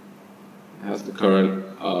across, it has the current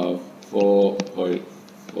of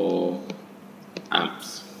 4.4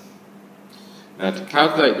 amps. Now to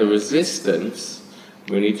calculate the resistance,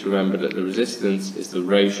 we need to remember that the resistance is the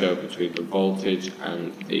ratio between the voltage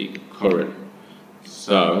and the current.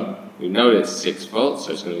 So we know it's 6 volts,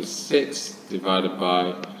 so it's going to be 6 divided by,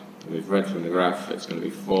 and we've read from the graph, it's going to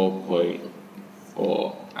be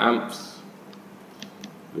 4.4 amps,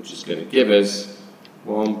 which is going to give us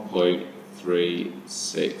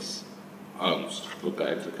 1.36 ohms. Put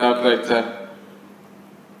that into the calculator.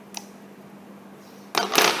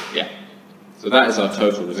 Yeah. So that is our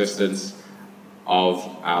total resistance of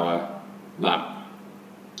our lamp.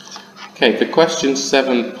 Okay, for question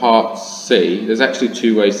 7 part C, there's actually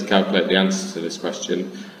 2 ways to calculate the answer to this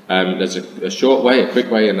question. There's a short way, a quick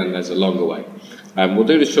way, and then there's a longer way. We'll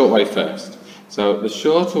do the short way first. So the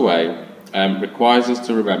shorter way requires us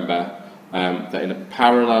to remember that in a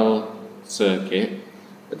parallel circuit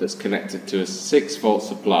that's connected to a 6 volt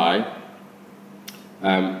supply,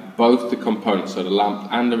 both the components, so the lamp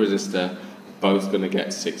and the resistor, are both going to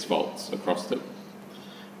get 6 volts across them.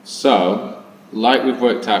 So, like we've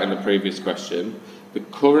worked out in the previous question, the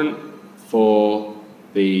current for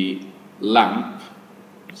the lamp,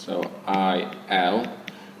 so IL,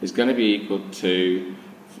 is going to be equal to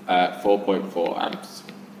 4.4 amps.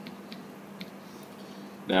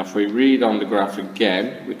 Now if we read on the graph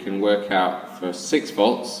again, we can work out for 6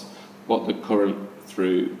 volts what the current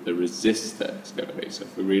through the resistor is going to be. So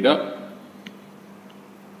if we read up,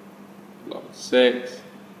 along 6,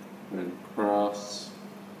 and across,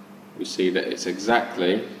 we see that it's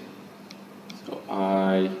exactly, so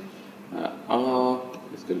R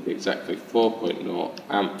is going to be exactly 4.0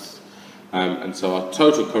 amps, and so our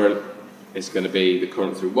total current is going to be the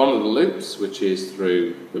current through one of the loops, which is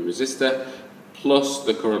through the resistor, plus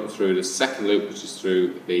the current through the second loop, which is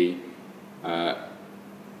through the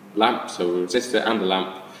lamp, so the resistor and the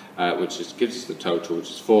lamp, which gives us the total, which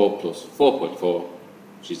is 4 plus 4.4,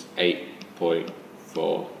 which is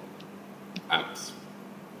 8.4 amps.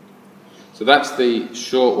 So that's the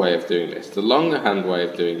short way of doing this. The longer hand way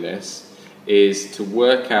of doing this is to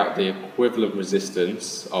work out the equivalent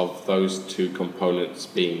resistance of those 2 components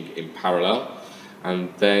being in parallel,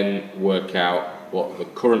 and then work out what the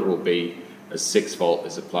current will be as 6 volt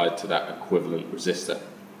is applied to that equivalent resistor.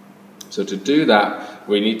 So to do that,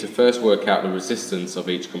 we need to first work out the resistance of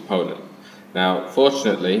each component. Now,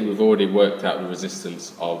 fortunately, we've already worked out the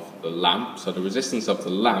resistance of the lamp. So the resistance of the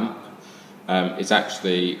lamp is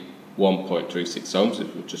actually 1.36 ohms,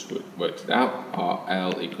 if we've just worked it out.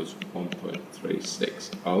 RL equals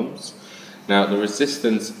 1.36 ohms. Now, the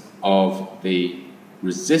resistance of the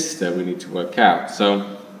resistor we need to work out.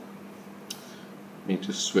 So, let me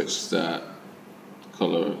just switch the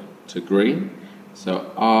colour to green.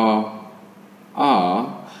 So R,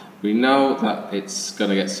 we know that it's going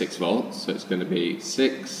to get 6 volts, so it's going to be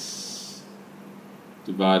 6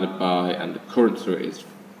 divided by, and the current through it is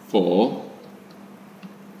 4.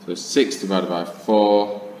 So 6 divided by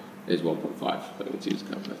 4 is 1.5. Let me use a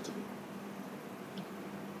calculator.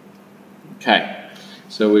 Okay,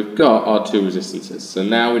 so we've got our 2 resistances. So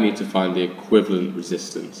now we need to find the equivalent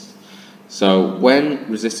resistance. So when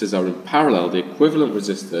resistors are in parallel, the equivalent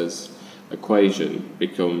resistors equation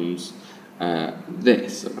becomes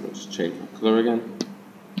this. So let me just change my colour again.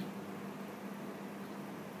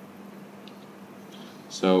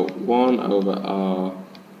 So 1 over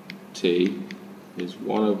RT is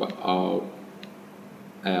 1 over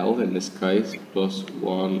RL in this case, plus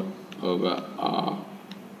 1 over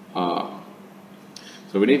RR.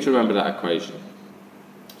 So we need to remember that equation.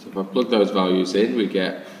 So if I plug those values in, we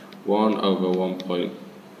get 1 over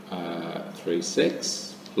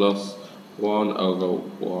 1.36 plus 1 over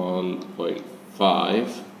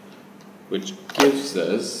 1.5, which gives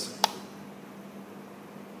us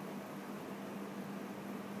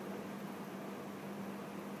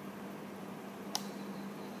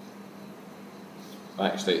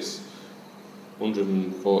actually it's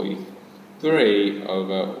 143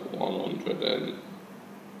 over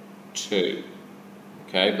 102.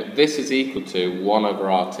 Okay, but this is equal to 1 over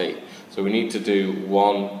RT. So we need to do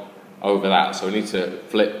 1 over that. So we need to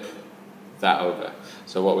flip that over.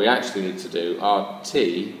 So what we actually need to do, RT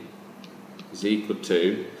is equal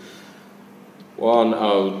to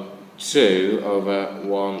 102 over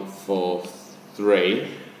 143,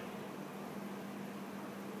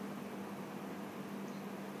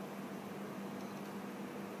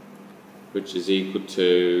 which is equal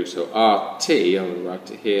to, so RT, I'm going to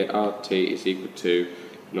write it here, RT is equal to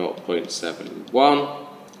 0.71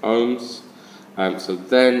 ohms. So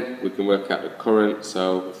then we can work out the current,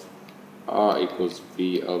 so if R equals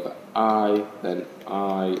V over I, then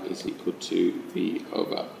I is equal to V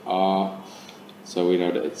over R. So we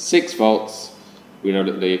know that it's 6 volts, we know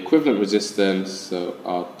that the equivalent resistance, so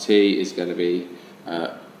RT is going to be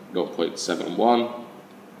 0.71.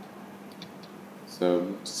 So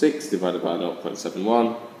 6 divided by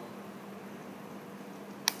 0.71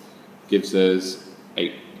 gives us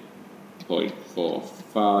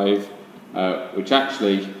 8.45, which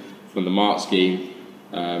actually, from the mark scheme,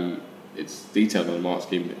 it's detailed on the mark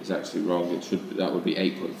scheme, but it's actually wrong. It should be, that would be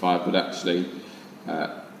 8.5, but actually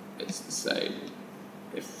it's the same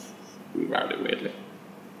if we round it weirdly,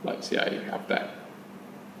 like see how you have that.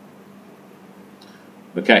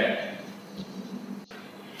 Okay.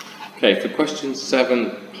 Okay, for question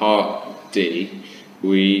 7, part D,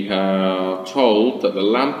 we are told that the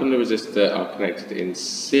lamp and the resistor are connected in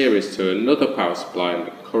series to another power supply and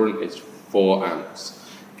the current is 4 amps.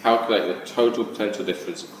 Calculate the total potential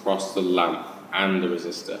difference across the lamp and the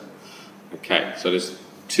resistor. Okay, so there's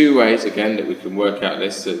 2 ways again that we can work out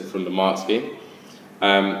this from the mark scheme.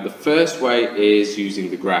 The first way is using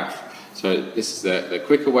the graph. So this is the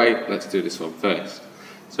quicker way. Let's do this one first.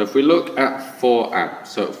 So if we look at 4 amps,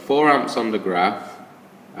 so 4 amps on the graph,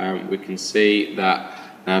 we can see that,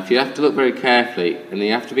 now if you have to look very carefully, and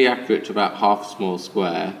you have to be accurate to about half a small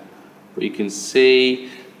square, but you can see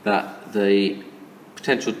that the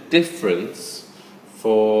potential difference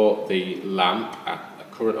for the lamp at a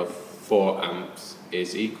current of 4 amps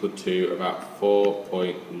is equal to about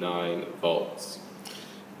 4.9 volts.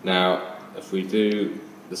 Now, if we do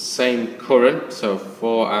the same current, so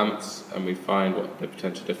 4 amps, and we find what the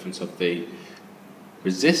potential difference of the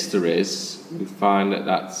resistor is, we find that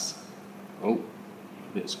that's, oh,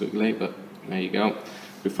 a bit squiggly, but there you go.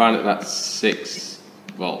 We find that that's 6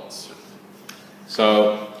 volts.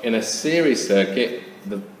 So, in a series circuit,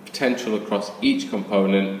 the potential across each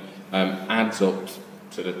component adds up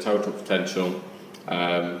to the total potential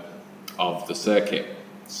of the circuit.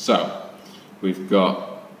 So, we've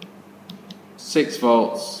got 6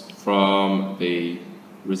 volts from the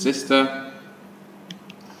resistor.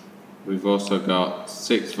 We've also got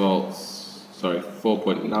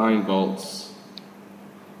 4.9 volts,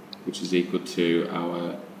 which is equal to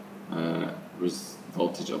our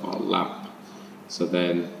voltage of our lamp. So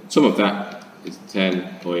then, sum of that is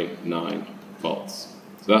 10.9 volts.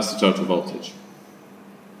 So that's the total voltage.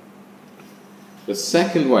 The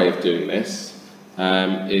second way of doing this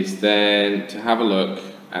is then to have a look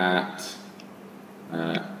at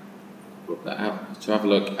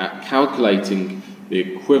calculating the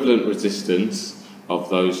equivalent resistance of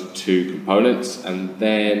those 2 components and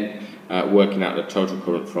then working out the total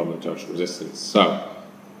current from the total resistance. So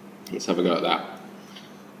let's have a go at that.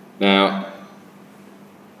 Now,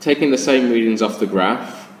 taking the same readings off the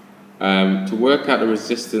graph, to work out the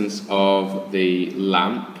resistance of the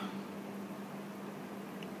lamp,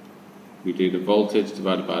 we do the voltage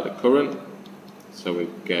divided by the current, so we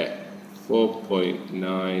get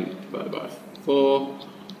 4.9 divided by 4,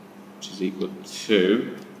 which is equal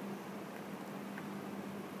to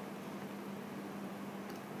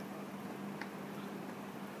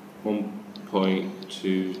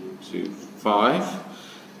 1.225,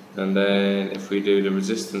 and then if we do the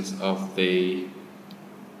resistance of the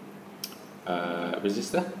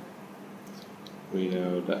resistor, we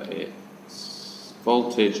know that its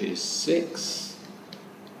voltage is 6,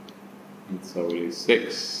 and so we use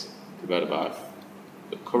 6 divided by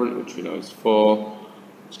the current, which we know is 4,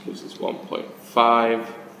 which gives us 1.5.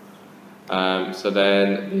 So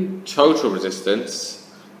then the total resistance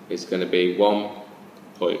is going to be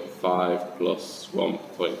 1.5 plus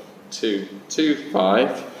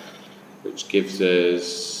 1.225, which gives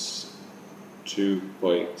us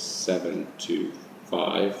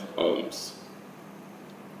 2.725 ohms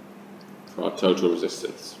for our total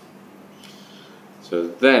resistance. So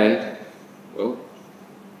then,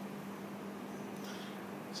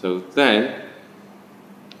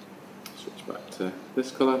 switch back to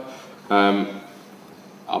this colour.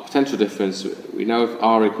 Our potential difference, we know if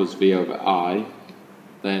R equals V over I,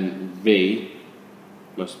 then V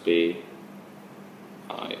must be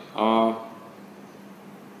IR.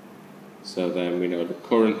 So then we know the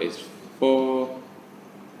current is 4,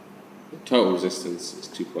 total resistance is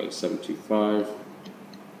 2.725.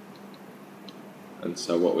 And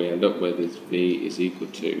so what we end up with is V is equal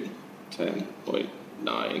to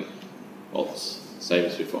 10.9 volts, same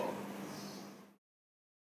as before.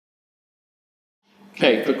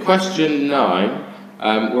 Okay, for question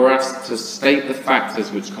 9, we're asked to state the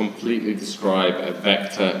factors which completely describe a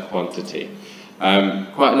vector quantity.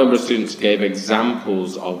 Quite a number of students gave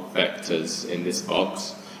examples of vectors in this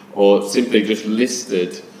box, or simply just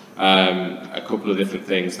listed a couple of different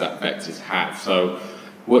things that vectors have. So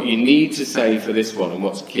what you need to say for this one, and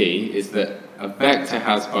what's key, is that a vector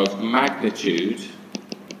has both magnitude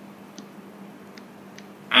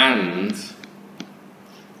and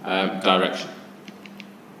direction.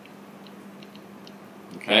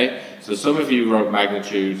 Okay, so some of you wrote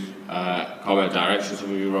magnitude, comma, direction,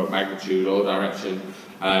 some of you wrote magnitude or direction.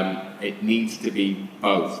 It needs to be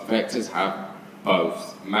both. Vectors have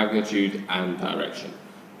both magnitude and direction.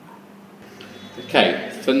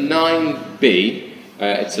 Okay, for 9b,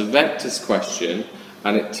 it's a vectors question,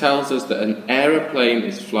 and it tells us that an aeroplane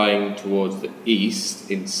is flying towards the east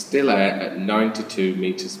in still air at 92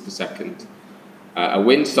 meters per second. A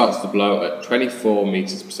wind starts to blow at 24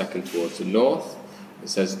 meters per second towards the north. It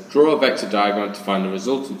says, draw a vector diagram to find the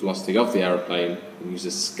resultant velocity of the aeroplane and use a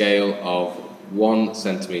scale of 1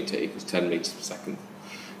 centimeter equals 10 meters per second.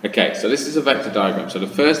 Okay, so this is a vector diagram. So the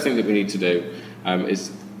first thing that we need to do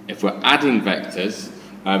is, if we're adding vectors,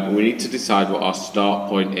 we need to decide what our start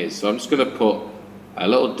point is. So I'm just going to put a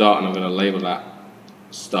little dot and I'm going to label that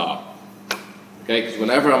start. Okay, because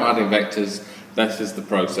whenever I'm adding vectors, this is the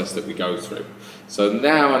process that we go through. So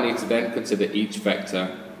now I need to then consider each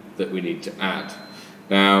vector that we need to add.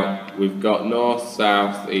 Now, we've got north,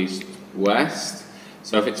 south, east, west.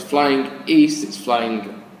 So if it's flying east, it's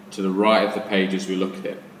flying to the right of the page as we look at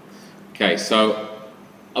it. Okay, so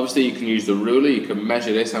obviously you can use the ruler, you can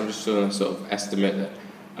measure this. I'm just going to sort of estimate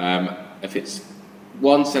that if it's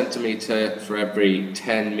 1 centimeter for every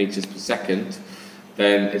 10 meters per second,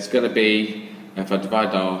 then it's going to be, if I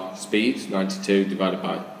divide our speed, 92 divided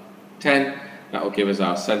by 10, that will give us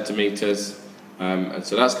our centimeters. And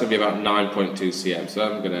so that's going to be about 9.2 cm. So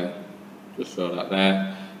I'm going to just throw that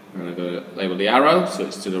there, and I'm going to label the arrow, so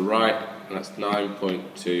it's to the right, and that's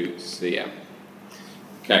 9.2 cm.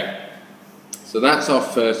 Okay, so that's our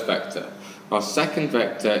first vector. Our second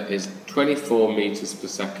vector is 24 meters per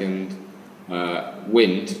second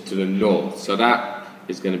wind to the north. So that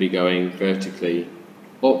is going to be going vertically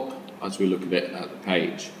up as we look at it at the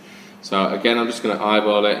page. So again, I'm just going to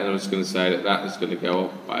eyeball it, and I'm just going to say that that is going to go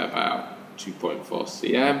up by about 2.4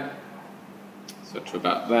 cm, so to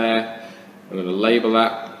about there. I'm going to label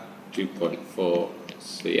that 2.4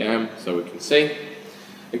 cm so we can see.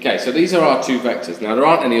 Okay, so these are our two vectors. Now there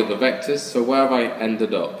aren't any other vectors, so where have I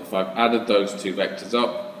ended up? If I've added those two vectors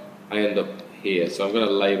up, I end up here, so I'm going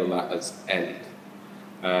to label that as end.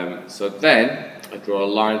 So then I draw a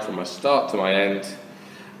line from my start to my end,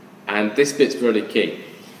 and this bit's really key.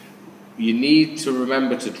 You need to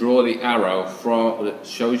remember to draw the arrow that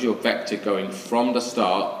shows your vector going from the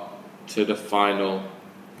start to the final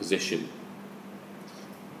position.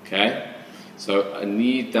 Okay, so I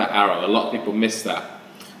need that arrow. A lot of people miss that.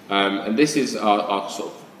 And this is our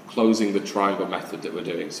sort of closing the triangle method that we're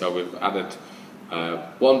doing. So we've added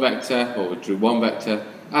one vector, or we drew one vector,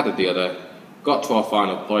 added the other, got to our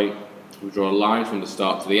final point, we draw a line from the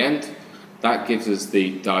start to the end. That gives us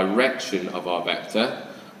the direction of our vector.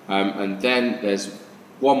 And then there's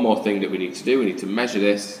one more thing that we need to do. We need to measure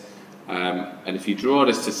this, and if you draw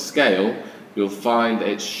this to scale, you'll find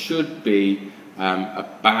it should be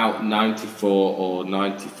about 94 or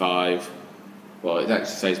 95. Well, it actually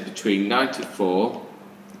says between 94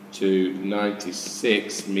 to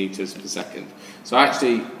 96 meters per second. So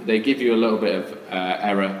actually, they give you a little bit of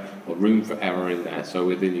error or room for error in there. So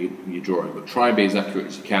within your drawing, but try and be as accurate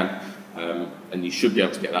as you can. And you should be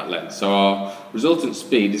able to get that length. So our resultant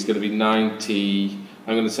speed is going to be 90,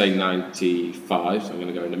 I'm going to say 95, so I'm going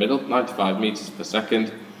to go in the middle, 95 meters per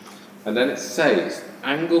second. And then it says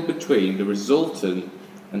angle between the resultant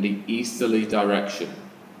and the easterly direction.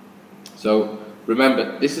 So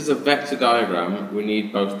remember, this is a vector diagram. We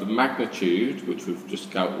need both the magnitude, which we've just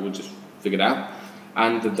figured out,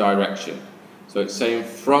 and the direction. So it's saying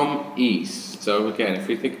from east. So again, if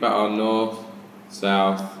we think about our north,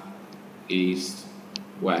 south, east,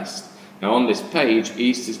 west. Now on this page,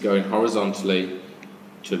 east is going horizontally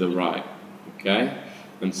to the right, okay?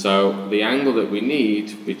 And so the angle that we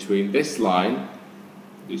need between this line,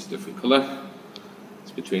 use a different colour,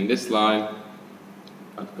 it's between this line,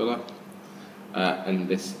 that colour, and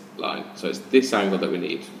this line. So it's this angle that we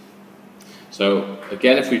need. So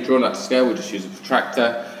again, if we draw that to scale, we'll just use a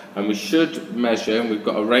protractor. and we should measure, and we've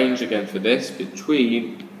got a range again for this,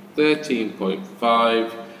 between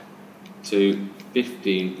 13.5 to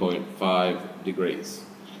 15.5 degrees.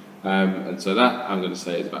 And so that, I'm going to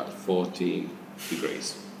say, is about 14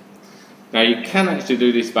 degrees. Now you can actually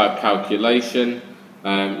do this by calculation.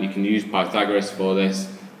 You can use Pythagoras for this,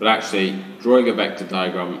 but actually drawing a vector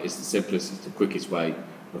diagram is the simplest, it's the quickest way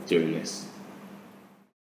of doing this.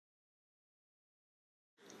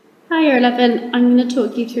 Hi Year 11, I'm going to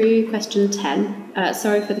talk you through question 10.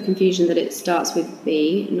 Sorry for the confusion that it starts with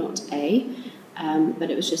B, not A, but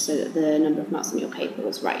it was just so that the number of marks on your paper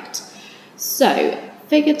was right. So,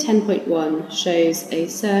 figure 10.1 shows a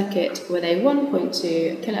circuit with a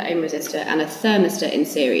 1.2 kilo ohm resistor and a thermistor in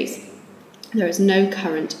series. There is no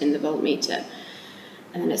current in the voltmeter.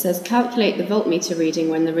 And it says calculate the voltmeter reading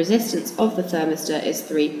when the resistance of the thermistor is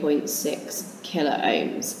 3.6 kilo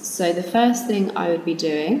ohms. So the first thing I would be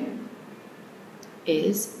doing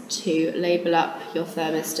is to label up your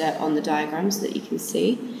thermistor on the diagram so that you can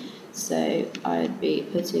see. So I'd be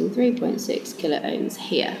putting 3.6 kilo ohms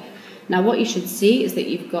here. Now what you should see is that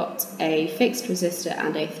you've got a fixed resistor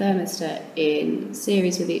and a thermistor in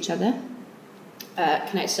series with each other,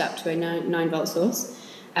 connected up to a 9 volt source,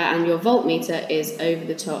 and your voltmeter is over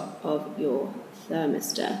the top of your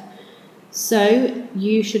thermistor. So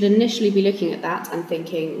you should initially be looking at that and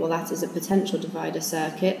thinking, well, that is a potential divider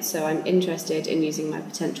circuit, so I'm interested in using my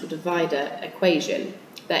potential divider equation.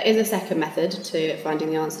 There is a second method to finding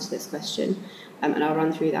the answer to this question, and I'll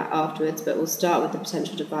run through that afterwards, but we'll start with the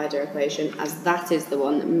potential divider equation, as that is the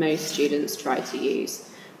one that most students try to use,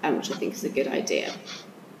 which I think is a good idea.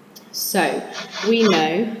 So we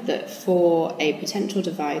know that for a potential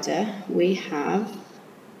divider, we have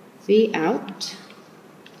V out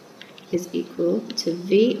is equal to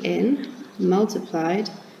V in multiplied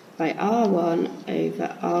by R1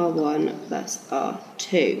 over R1 plus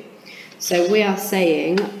R2. So we are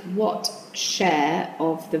saying what share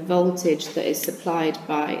of the voltage that is supplied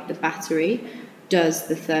by the battery does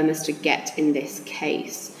the thermistor get in this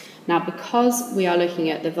case. Now, because we are looking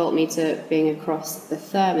at the voltmeter being across the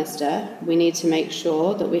thermistor, we need to make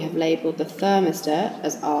sure that we have labelled the thermistor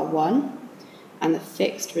as R1 and the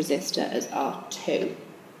fixed resistor as R2.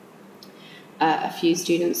 A few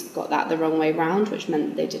students got that the wrong way round, which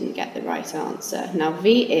meant they didn't get the right answer. Now,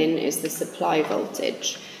 V in is the supply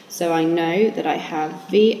voltage. So I know that I have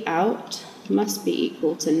V out must be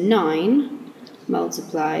equal to 9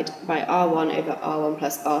 multiplied by R1 over R1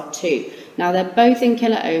 plus R2. Now, they're both in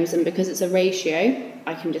kilo ohms, and because it's a ratio,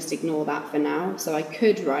 I can just ignore that for now. So I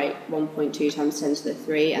could write 1.2 times 10 to the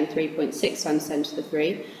 3 and 3.6 times 10 to the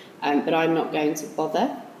 3, but I'm not going to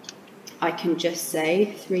bother. I can just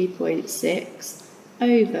say 3.6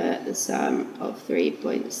 over the sum of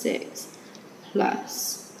 3.6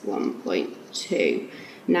 plus 1.2.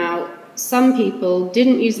 Now, some people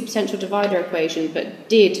didn't use the potential divider equation, but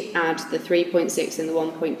did add the 3.6 and the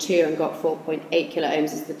 1.2 and got 4.8 kilo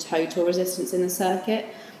ohms as the total resistance in the circuit.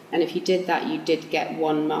 And if you did that, you did get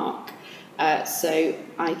 1 mark. So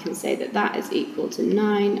I can say that that is equal to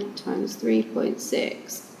 9 times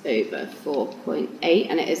 3.6 over 4.8,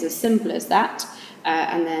 and it is as simple as that,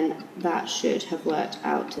 and then that should have worked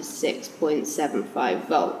out to 6.75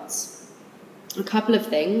 volts. A couple of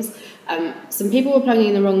things. Some people were plugging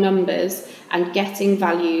in the wrong numbers and getting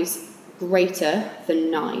values greater than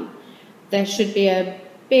 9. There should be a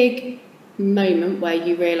big moment where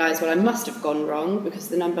you realise, well, I must have gone wrong, because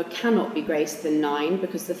the number cannot be greater than 9,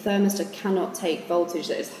 because the thermistor cannot take voltage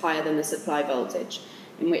that is higher than the supply voltage,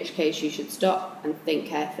 in which case you should stop and think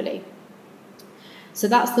carefully. So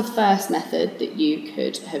that's the first method that you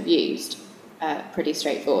could have used. Pretty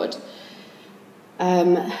straightforward.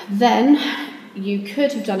 Then you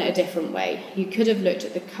could have done it a different way. You could have looked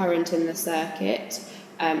at the current in the circuit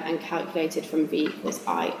and calculated from V equals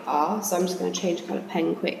IR. So I'm just going to change colour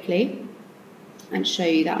pen quickly and show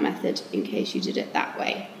you that method in case you did it that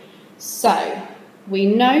way. So we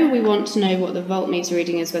know we want to know what the voltmeter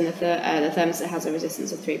reading is when the thermistor has a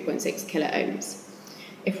resistance of 3.6 kilo ohms.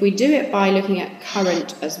 If we do it by looking at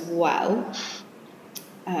current as well,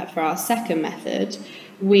 for our second method,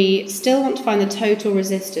 we still want to find the total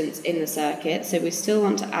resistance in the circuit, so we still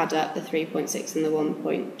want to add up the 3.6 and the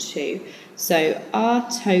 1.2. So our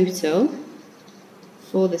total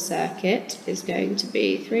for the circuit is going to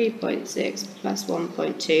be 3.6 plus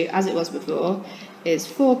 1.2, as it was before, is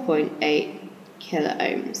 4.8 kilo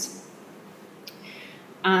ohms.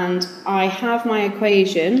 And I have my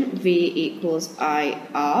equation, V equals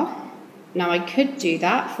IR. Now I could do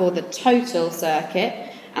that for the total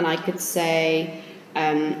circuit, and I could say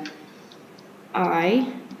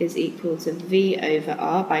I is equal to V over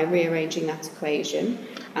R by rearranging that equation,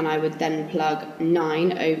 and I would then plug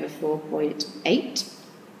 9 over 4.8.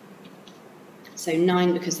 So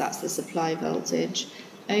 9, because that's the supply voltage,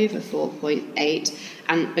 over 4.8,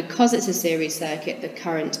 and because it's a series circuit, the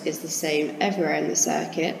current is the same everywhere in the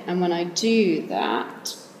circuit, and when I do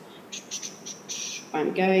that,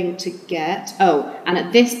 I'm going to get, and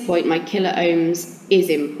at this point my kilo ohms is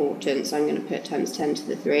important, so I'm going to put times 10 to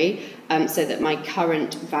the 3, so that my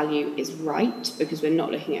current value is right, because we're not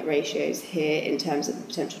looking at ratios here in terms of the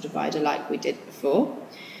potential divider like we did before.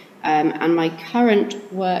 And my current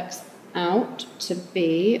works out to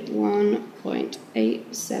be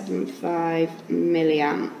 1.875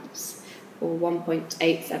 milliamps, or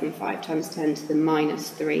 1.875 times 10 to the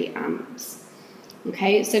minus 3 amps.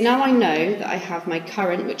 Okay, so now I know that I have my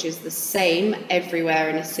current, which is the same everywhere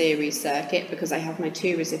in a series circuit, because I have my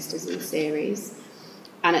 2 resistors in series.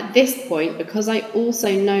 And at this point, because I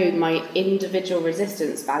also know my individual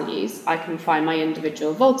resistance values, I can find my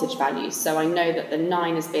individual voltage values. So I know that the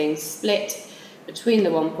 9 is being split between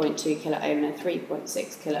the 1.2 kilo ohm and a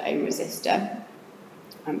 3.6 kilo ohm resistor,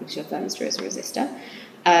 because your thermistor is a resistor.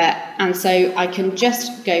 And so I can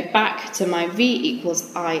just go back to my V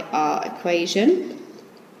equals IR equation,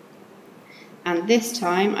 and this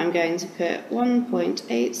time I'm going to put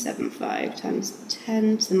 1.875 times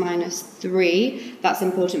 10 to the minus 3. That's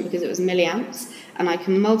important because it was milliamps, and I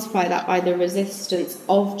can multiply that by the resistance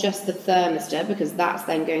of just the thermistor, because that's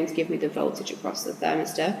then going to give me the voltage across the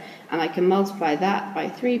thermistor, and I can multiply that by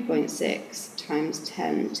 3.6 times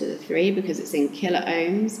 10 to the 3 because it's in kilo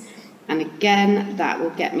ohms. And again, that will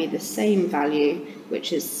get me the same value,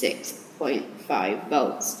 which is 6.5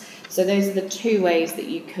 volts. So those are the 2 ways that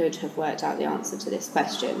you could have worked out the answer to this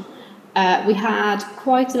question. We had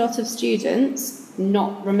quite a lot of students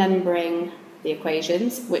not remembering the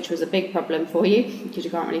equations, which was a big problem for you, because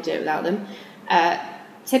you can't really do it without them.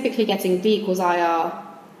 Typically getting V equals IR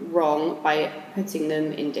wrong by putting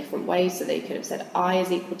them in different ways. So they could have said I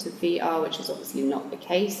is equal to VR, which is obviously not the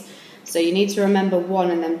case. So you need to remember one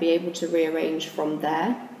and then be able to rearrange from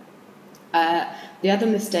there. The other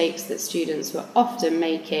mistakes that students were often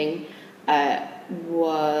making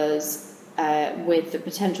was with the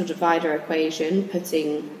potential divider equation,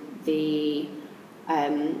 putting the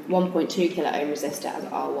 1.2 kilo ohm resistor as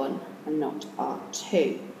R1 and not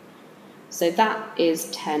R2. So that is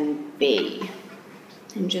 10B.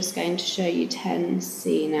 I'm just going to show you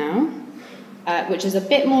 10C now. Which is a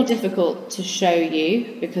bit more difficult to show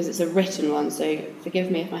you because it's a written one, so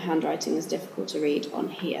forgive me if my handwriting is difficult to read on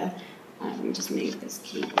here. Let me just move this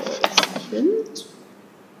keyboard a second.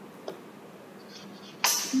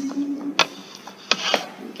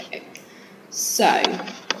 Okay. So,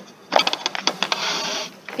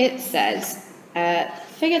 it says,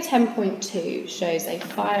 figure 10.2 shows a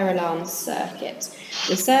fire alarm circuit.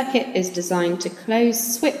 The circuit is designed to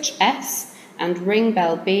close switch S and ring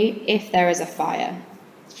bell B if there is a fire.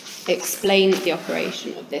 Explain the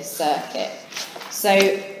operation of this circuit.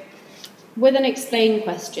 So with an explain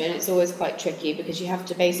question, it's always quite tricky because you have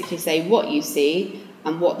to basically say what you see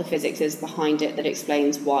and what the physics is behind it that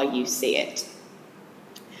explains why you see it.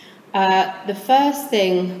 The first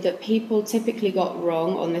thing that people typically got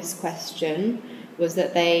wrong on this question was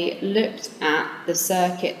that they looked at the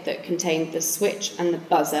circuit that contained the switch and the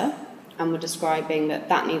buzzer, and we're describing that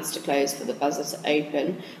that needs to close for the buzzer to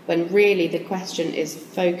open, when really the question is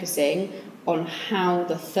focusing on how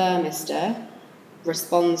the thermistor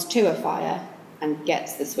responds to a fire and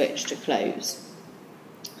gets the switch to close.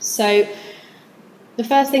 So the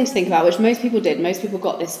first thing to think about, which most people did, most people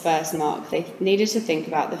got this first mark, they needed to think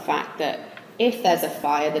about the fact that if there's a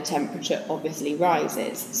fire, the temperature obviously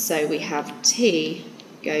rises. So we have T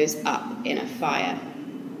goes up in a fire.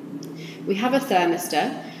 We have a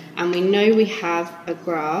thermistor, and we know we have a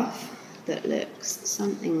graph that looks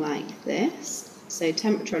something like this. So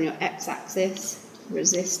temperature on your x-axis,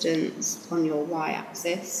 resistance on your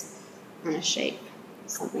y-axis, and a shape,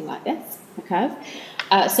 something like this, a curve.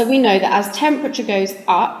 So we know that as temperature goes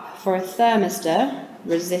up for a thermistor,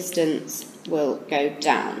 resistance will go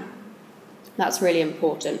down. That's really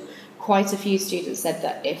important. Quite a few students said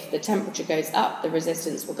that if the temperature goes up, the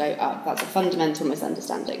resistance will go up. That's a fundamental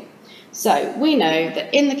misunderstanding. So we know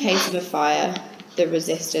that in the case of a fire, the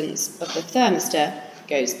resistance of the thermistor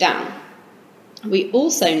goes down. We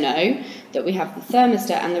also know that we have the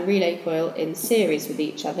thermistor and the relay coil in series with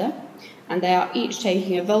each other, and they are each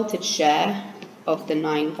taking a voltage share of the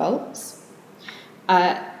 9 volts.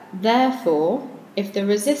 Therefore, if the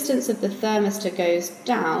resistance of the thermistor goes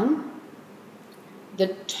down,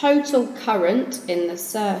 the total current in the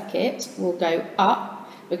circuit will go up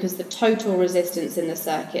because the total resistance in the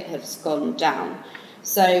circuit has gone down.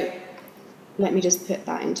 So let me just put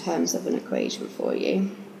that in terms of an equation for you.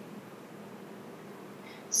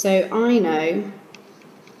 So I know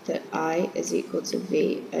that I is equal to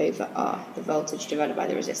V over R, the voltage divided by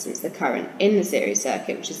the resistance, the current in the series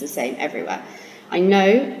circuit, which is the same everywhere. I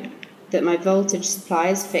know that my voltage supply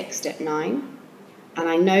is fixed at 9, and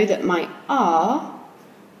I know that my R,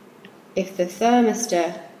 if the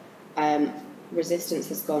thermistor resistance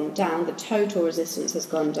has gone down, the total resistance has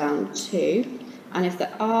gone down too, and if the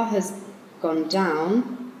R has gone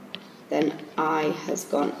down, then I has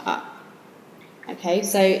gone up. Okay,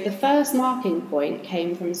 so the first marking point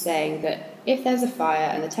came from saying that if there's a fire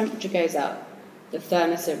and the temperature goes up, the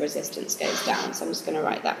thermistor resistance goes down. So I'm just going to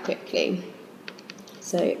write that quickly.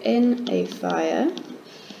 So in a fire,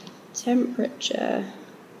 temperature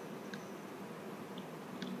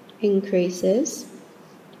increases,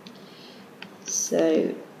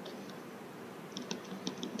 so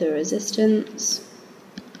the resistance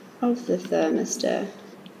of the thermistor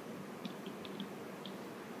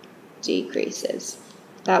decreases.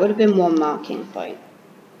 That would have been one marking point.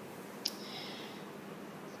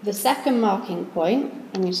 The second marking point,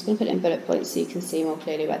 I'm just going to put it in bullet points so you can see more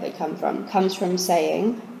clearly where they come from, comes from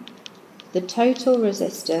saying the total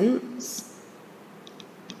resistance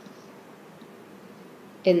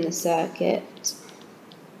in the circuit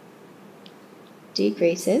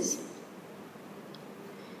decreases,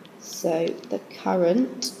 so the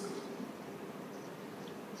current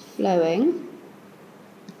flowing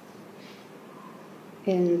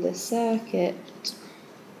in the circuit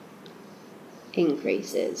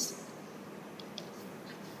increases.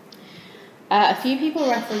 A few people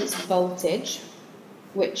reference voltage,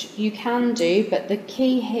 which you can do, but the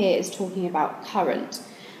key here is talking about current.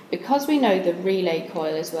 Because we know the relay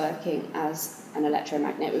coil is working as an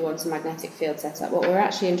electromagnet, we want a magnetic field set up. What we're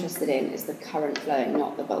actually interested in is the current flowing,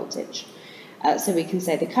 not the voltage. So we can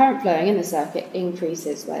say the current flowing in the circuit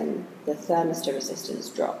increases when the thermistor resistance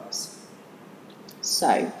drops.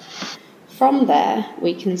 So from there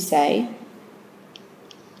we can say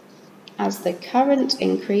as the current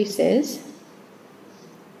increases,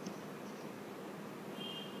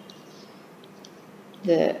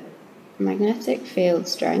 the magnetic field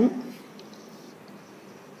strength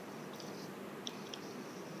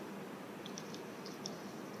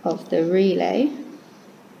of the relay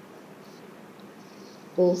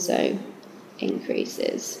also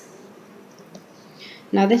increases.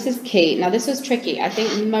 Now this is key. Now this was tricky. I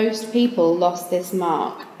think most people lost this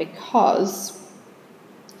mark because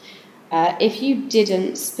if you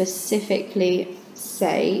didn't specifically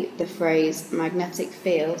say the phrase magnetic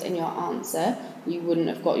field in your answer, you wouldn't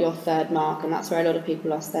have got your third mark, and that's where a lot of people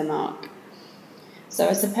lost their mark. So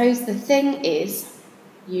I suppose the thing is,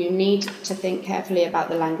 you need to think carefully about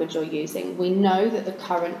the language you're using. We know that the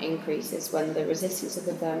current increases when the resistance of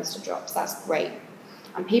the thermistor drops. That's great.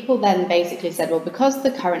 And people then basically said, well, because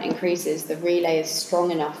the current increases, the relay is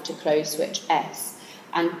strong enough to close switch S.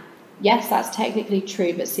 And yes, that's technically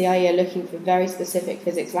true, but CIE are looking for very specific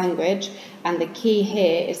physics language, and the key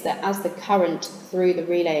here is that as the current through the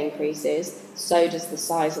relay increases, so does the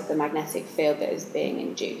size of the magnetic field that is being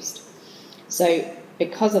induced. So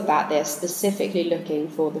because of that, they're specifically looking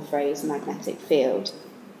for the phrase magnetic field.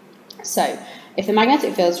 So if the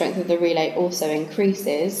magnetic field strength of the relay also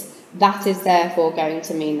increases, that is therefore going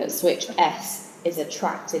to mean that switch S is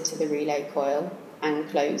attracted to the relay coil and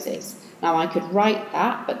closes. Now I could write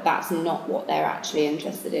that, but that's not what they're actually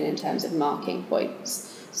interested in terms of marking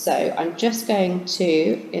points. So I'm just going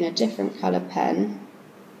to, in a different colour pen,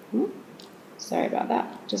 sorry about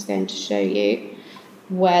that, just going to show you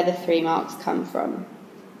where the 3 marks come from.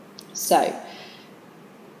 So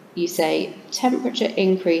you say temperature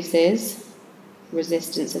increases,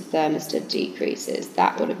 resistance of thermistor decreases.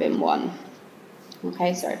 That would have been 1.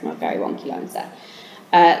 Okay, sorry for my very wonky lines there.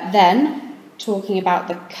 Then, talking about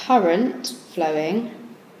the current flowing,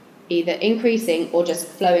 either increasing or just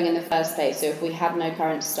flowing in the first place. So if we had no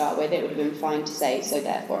current to start with, it would have been fine to say, so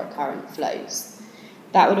therefore a current flows.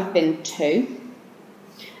 That would have been 2.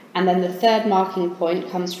 And then the third marking point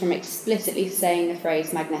comes from explicitly saying the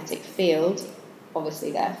phrase magnetic field,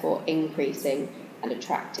 obviously therefore increasing and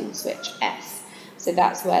attracting switch S. So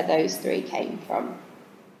that's where those 3 came from.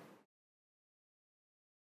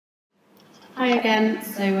 Hi again,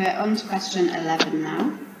 so we're on to question 11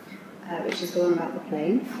 now, which is the one about the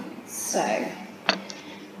plane. So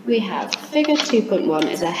we have figure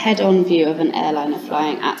 2.1 is a head-on view of an airliner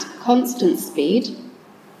flying at constant speed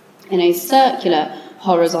in a circular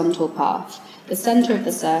horizontal path. The centre of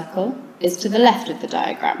the circle is to the left of the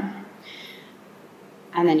diagram.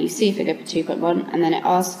 and then you see figure 2.1, and then it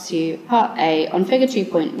asks you, part A, on figure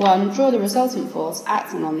 2.1, draw the resultant force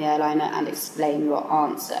acting on the airliner and explain your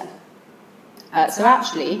answer. So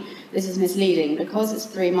actually, this is misleading. Because it's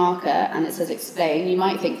 3 marker and it says explain, you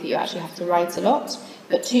might think that you actually have to write a lot,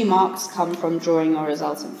 but 2 marks come from drawing your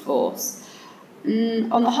resultant force.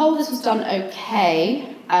 On the whole, this was done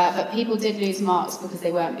okay, but people did lose marks because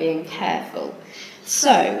they weren't being careful.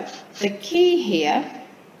 So the key here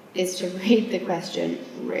is to read the question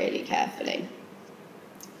really carefully.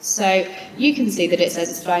 So you can see that it says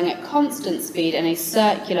it's flying at constant speed in a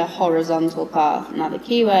circular horizontal path. Now the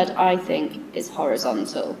key word, I think, is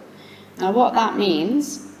horizontal. Now what that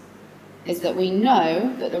means is that we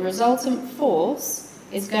know that the resultant force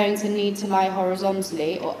is going to need to lie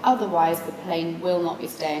horizontally, or otherwise the plane will not be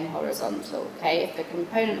staying horizontal. Okay? If the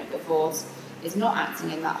component of the force is not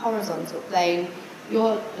acting in that horizontal plane,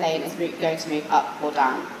 your plane is going to move up or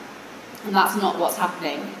down. And that's not what's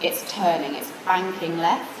happening. It's turning, it's banking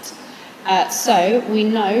left. So we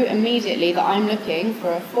know immediately that I'm looking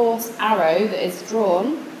for a force arrow that is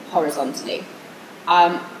drawn horizontally.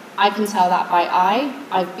 I can tell that by eye.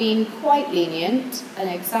 I've been quite lenient. An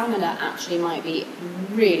examiner actually might be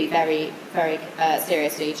really very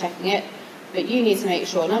seriously checking it. But you need to make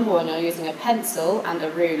sure, number one, you're using a pencil and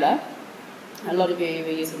a ruler. A lot of you are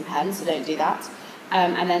using pens, so don't do that.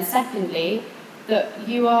 And then secondly, that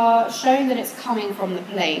you are showing that it's coming from the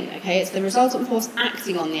plane, okay? It's the resultant force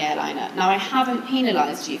acting on the airliner. Now, I haven't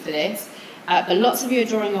penalised you for this, but lots of you are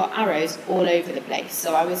drawing your arrows all over the place.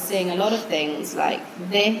 So I was seeing a lot of things like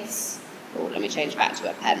this. Oh, let me change back to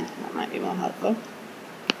a pen. That might be more helpful.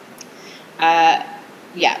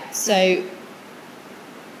 Yeah, so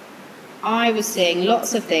I was seeing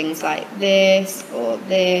lots of things like this, or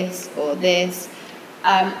this, or this.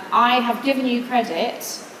 I have given you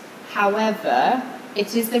credit. However,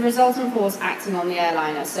 it is the resultant force acting on the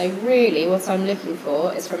airliner. So really what I'm looking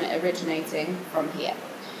for is from it originating from here.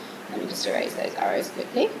 Let me just erase those arrows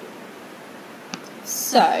quickly.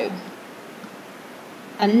 So,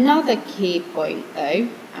 another key point though,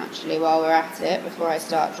 actually while we're at it, before I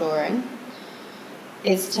start drawing,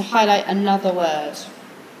 is to highlight another word,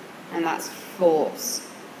 and that's force.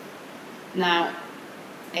 Now,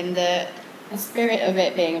 in the spirit of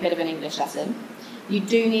it being a bit of an English lesson, you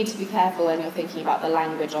do need to be careful when you're thinking about the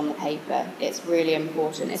language on the paper. It's really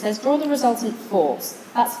important. It says draw the resultant force.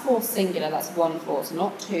 That's force singular, that's one force,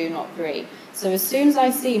 not 2, not 3. So as soon as I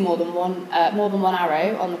see more than one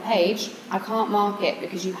arrow on the page, I can't mark it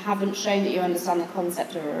because you haven't shown that you understand the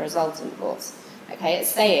concept of a resultant force. Okay, it's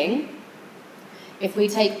saying if we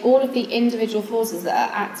take all of the individual forces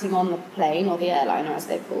that are acting on the plane, or the airliner as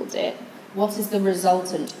they've called it, what is the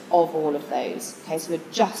resultant of all of those? Okay, so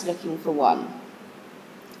we're just looking for one.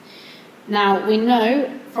 Now, we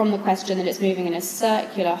know from the question that it's moving in a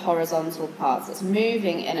circular horizontal path. So it's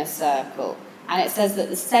moving in a circle. And it says that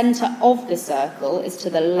the centre of the circle is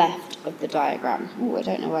to the left of the diagram. Oh, I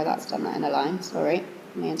don't know why that's done that in a line. Sorry,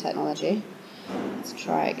 me and technology. Let's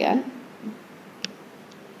try again.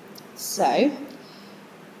 So,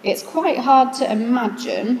 it's quite hard to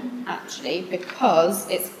imagine, actually, because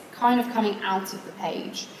it's kind of coming out of the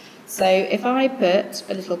page. So if I put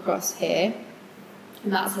a little cross here,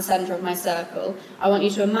 and that's the centre of my circle, I want you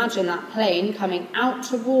to imagine that plane coming out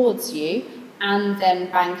towards you and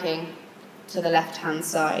then banking to the left-hand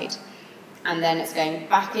side. And then it's going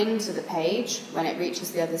back into the page when it reaches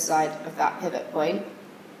the other side of that pivot point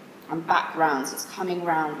and back round. So it's coming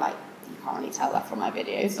round like, you can't really tell that from my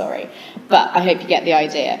video, sorry. But I hope you get the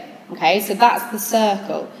idea. Okay, so that's the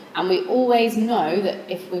circle. And we always know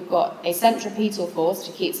that if we've got a centripetal force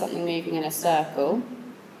to keep something moving in a circle,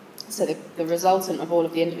 so the resultant of all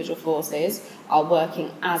of the individual forces are working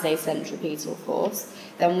as a centripetal force,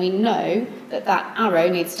 then we know that that arrow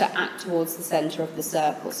needs to act towards the centre of the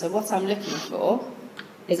circle. So what I'm looking for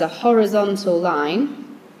is a horizontal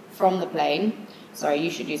line from the plane. Sorry, you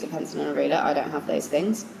should use a pencil and a ruler, I don't have those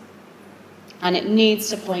things. And it needs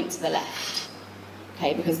to point to the left,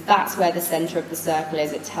 okay, because that's where the centre of the circle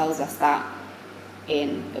is. It tells us that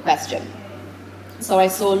in the question. So I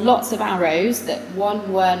saw lots of arrows that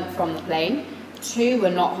 1 weren't from the plane, 2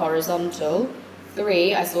 were not horizontal,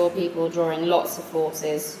 3 I saw people drawing lots of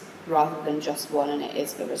forces rather than just one, and it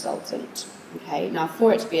is the resultant. Okay, now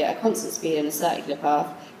for it to be at a constant speed in a circular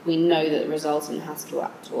path, we know that the resultant has to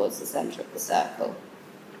act towards the centre of the circle.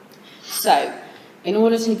 So, in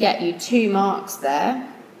order to get you 2 marks there,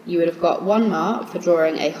 you would have got 1 mark for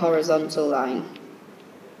drawing a horizontal line.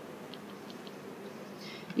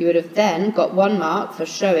 You would have then got 1 mark for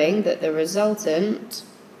showing that the resultant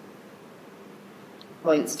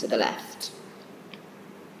points to the left.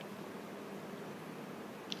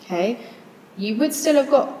 okay? You would still have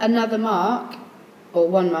got another mark, or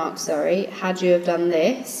 1 mark, sorry, had you have done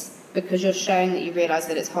this, because you're showing that you realise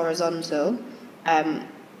that it's horizontal,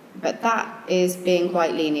 but that is being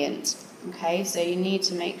quite lenient, okay? So you need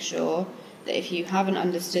to make sure that if you haven't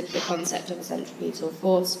understood the concept of a centripetal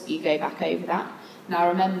force, you go back over that. Now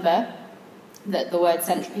remember that the word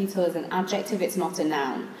centripetal is an adjective, it's not a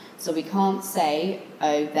noun. So we can't say,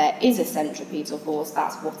 oh, there is a centripetal force,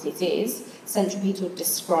 that's what it is. Centripetal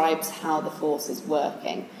describes how the force is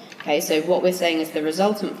working. Okay, so what we're saying is the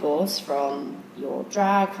resultant force from your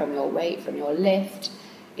drag, from your weight, from your lift,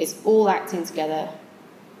 is all acting together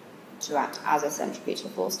to act as a centripetal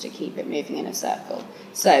force to keep it moving in a circle.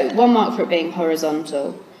 So 1 mark for it being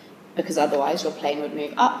horizontal, because otherwise your plane would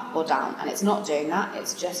move up or down, and it's not doing that,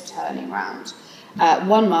 it's just turning round.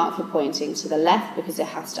 1 mark for pointing to the left, because it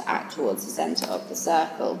has to act towards the centre of the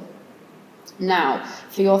circle. Now,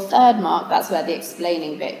 for your 3rd mark, that's where the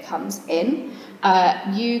explaining bit comes in.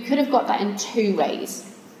 You could have got that in 2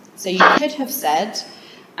 ways. So you could have said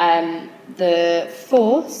the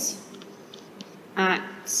force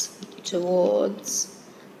acts towards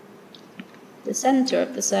the centre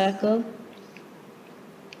of the circle,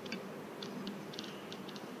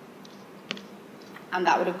 and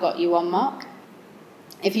that would have got you 1 mark.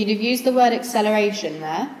 If you'd have used the word acceleration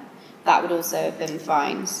there, that would also have been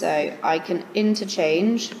fine. So I can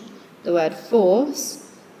interchange the word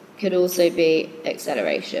force, could also be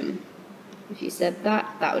acceleration. If you said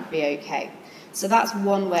that, that would be okay. So that's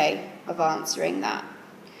one way of answering that.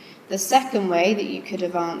 The second way that you could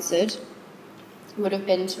have answered would have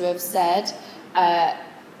been to have said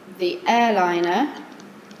the airliner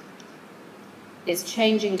is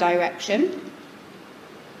changing direction,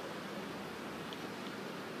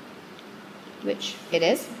 which it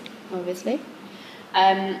is, obviously,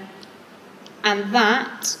 and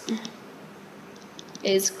that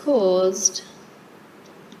is caused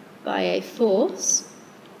by a force,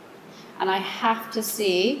 and I have to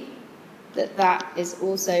see that that is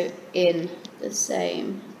also in the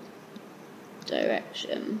same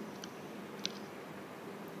direction.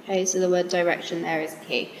 Okay, so the word direction there is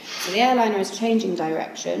key. So the airliner is changing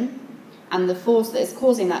direction, and the force that is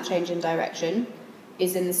causing that change in direction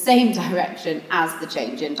is in the same direction as the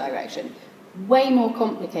change in direction. Way more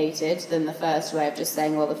complicated than the first way of just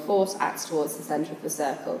saying, well, the force acts towards the centre of the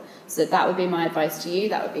circle. So that would be my advice to you,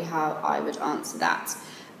 that would be how I would answer that.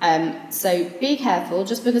 So be careful,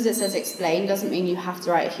 just because it says explain doesn't mean you have to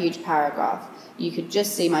write a huge paragraph. You could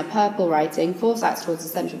just see my purple writing, force acts towards the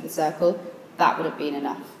centre of the circle, that would have been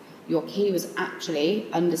enough. Your key was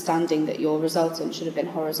actually understanding that your resultant should have been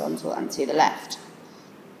horizontal and to the left.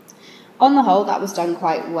 On the whole, that was done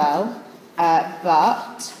quite well,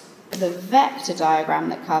 but the vector diagram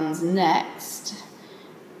that comes next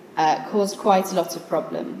caused quite a lot of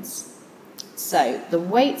problems. So the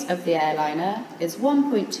weight of the airliner is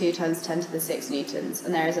 1.2 times 10 to the 6 newtons,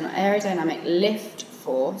 and there is an aerodynamic lift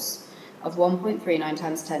force of 1.39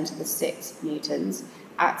 times 10 to the 6 newtons,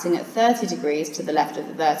 acting at 30 degrees to the left of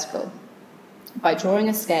the vertical. By drawing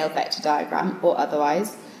a scale vector diagram, or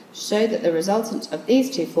otherwise, show that the resultant of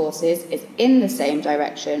these two forces is in the same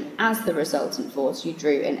direction as the resultant force you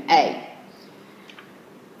drew in A.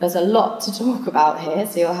 There's a lot to talk about here,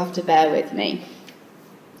 so you'll have to bear with me.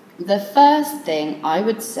 The first thing I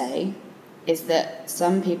would say is that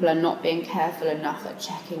some people are not being careful enough at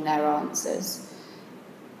checking their answers.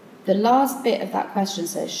 The last bit of that question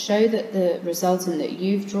says, show that the resultant that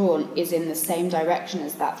you've drawn is in the same direction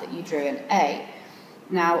as that you drew in A.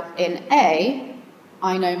 Now, in A,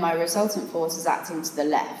 I know my resultant force is acting to the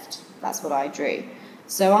left. That's what I drew.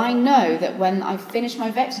 So I know that when I finish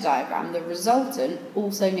my vector diagram, the resultant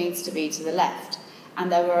also needs to be to the left.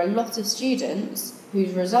 And there were a lot of students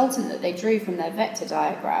whose resultant that they drew from their vector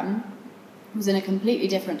diagram was in a completely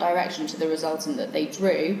different direction to the resultant that they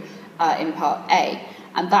drew in part A.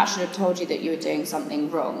 And that should have told you that you were doing something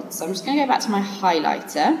wrong. So I'm just going to go back to my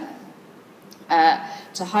highlighter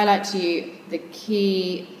to highlight to you the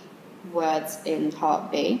key words in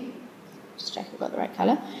part B. Just check I've got the right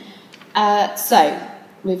colour. So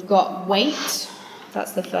we've got weight.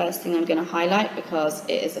 That's the first thing I'm going to highlight because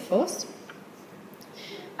it is a force.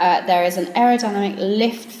 There is an aerodynamic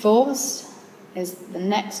lift force is the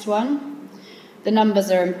next one. The numbers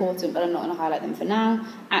are important, but I'm not going to highlight them for now.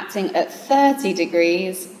 Acting at 30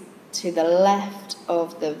 degrees to the left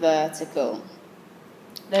of the vertical.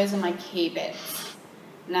 Those are my key bits.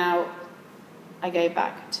 Now, I go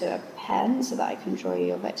back to a pen so that I can draw you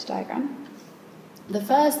your vector diagram. The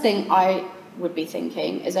first thing I would be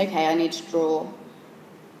thinking is, okay, I need to draw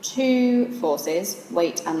two forces,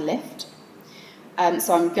 weight and lift.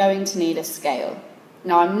 So I'm going to need a scale.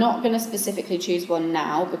 Now, I'm not going to specifically choose one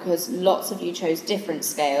now because lots of you chose different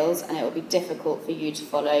scales and it will be difficult for you to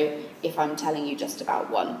follow if I'm telling you just about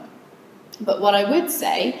one. But what I would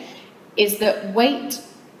say is that weight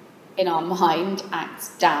in our mind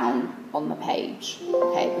acts down on the page,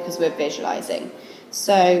 okay, because we're visualizing.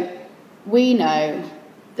 So we know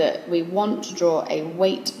that we want to draw a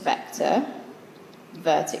weight vector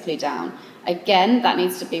vertically down. Again, that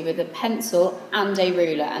needs to be with a pencil and a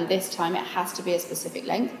ruler, and this time it has to be a specific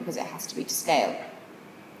length because it has to be to scale.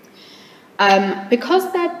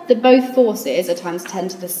 Because they're both forces are times 10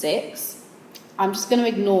 to the 6, I'm just going to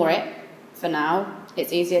ignore it for now.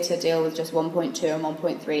 It's easier to deal with just 1.2 and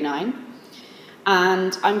 1.39.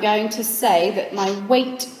 And I'm going to say that my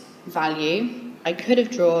weight value I could have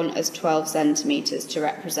drawn as 12 centimetres to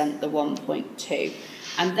represent the 1.2.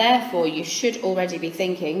 And therefore, you should already be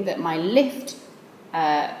thinking that my lift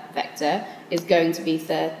vector is going to be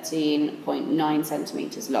 13.9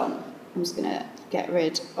 centimetres long. I'm just going to get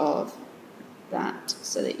rid of that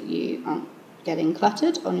so that you aren't getting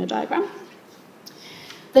cluttered on your diagram.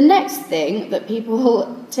 The next thing that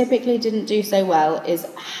people typically didn't do so well is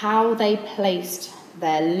how they placed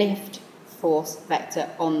their lift force vector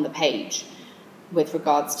on the page with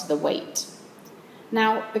regards to the weight.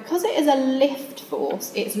 Now, because it is a lift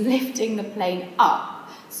force, it's lifting the plane up.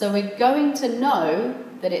 So we're going to know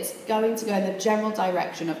that it's going to go in the general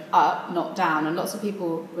direction of up, not down, and lots of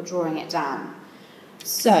people were drawing it down.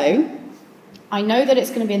 So I know that it's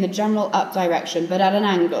going to be in the general up direction, but at an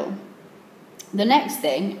angle. The next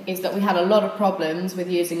thing is that we had a lot of problems with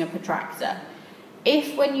using a protractor.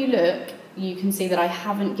 If when you look, you can see that I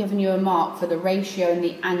haven't given you a mark for the ratio and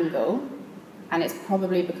the angle, and it's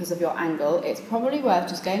probably because of your angle, it's probably worth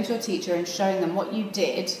just going to your teacher and showing them what you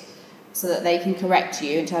did so that they can correct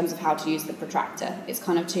you in terms of how to use the protractor. It's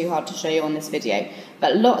kind of too hard to show you on this video.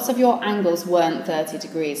 But lots of your angles weren't 30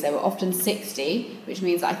 degrees, they were often 60, which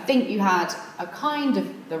means I think you had a kind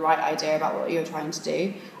of the right idea about what you were trying to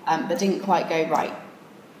do, but didn't quite go right.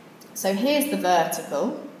 So here's the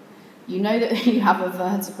vertical. You know that you have a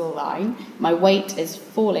vertical line. My weight is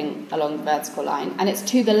falling along the vertical line, and it's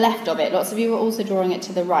to the left of it. Lots of you are also drawing it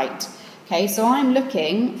to the right. Okay, so I'm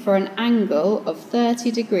looking for an angle of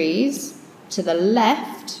 30 degrees to the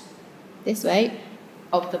left, this way,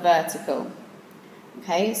 of the vertical.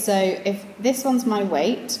 Okay, so if this one's my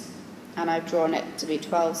weight, and I've drawn it to be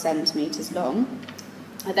 12 centimetres long,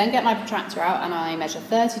 I then get my protractor out and I measure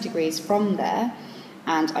 30 degrees from there,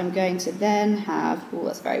 and I'm going to then have, oh,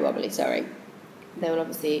 that's very wobbly, sorry. They will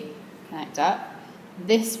obviously connect up.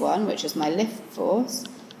 This one, which is my lift force,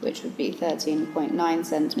 which would be 13.9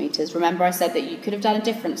 centimetres. Remember I said that you could have done a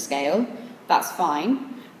different scale, that's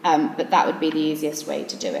fine, but that would be the easiest way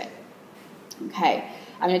to do it. Okay,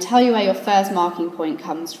 I'm going to tell you where your first marking point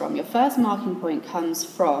comes from. Your first marking point comes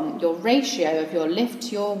from your ratio of your lift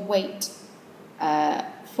to your weight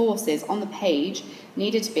forces on the page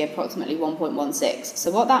needed to be approximately 1.16. So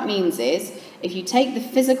what that means is, if you take the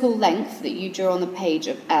physical length that you drew on the page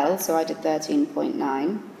of L, so I did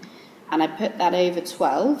 13.9, and I put that over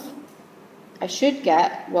 12, I should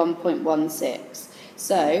get 1.16.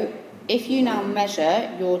 So if you now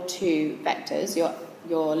measure your two vectors,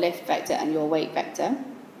 your lift vector and your weight vector,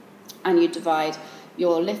 and you divide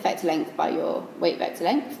your lift vector length by your weight vector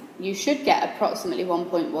length, you should get approximately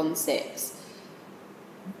 1.16.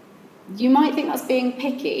 You might think that's being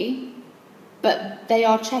picky, but they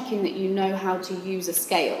are checking that you know how to use a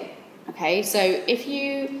scale. Okay, so if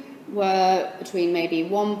you were between maybe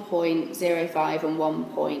 1.05 and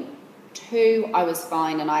 1.2, I was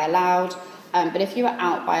fine and I allowed, but if you were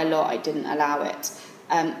out by a lot, I didn't allow it.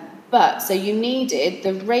 So you needed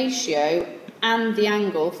the ratio and the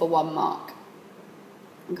angle for 1 mark.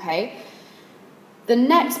 Okay. The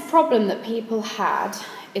next problem that people had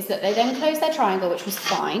is that they then closed their triangle, which was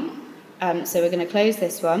fine. So we're going to close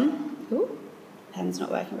this one. Ooh, pen's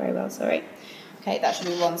not working very well, sorry. Okay, that should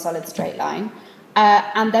be one solid straight line.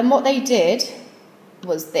 And then what they did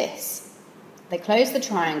was this. They closed the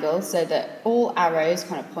triangle so that all arrows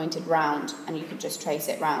kind of pointed round and you could just trace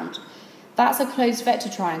it round. That's a closed vector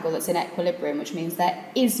triangle that's in equilibrium, which means there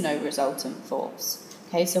is no resultant force.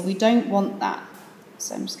 Okay, so we don't want that.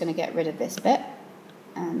 So I'm just going to get rid of this bit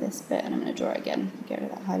and this bit, and I'm going to draw it again. Get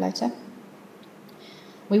rid of that highlighter.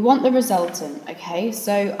 We want the resultant, okay?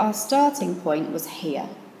 So our starting point was here.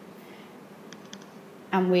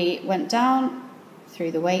 And we went down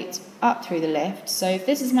through the weight, up through the lift. So if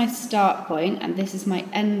this is my start point and this is my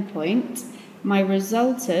end point, my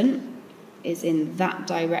resultant is in that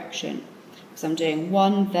direction. So I'm doing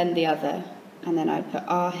one, then the other, and then I put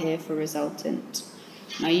R here for resultant.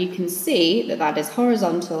 Now you can see that that is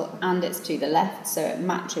horizontal and it's to the left, so it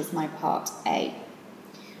matches my part A.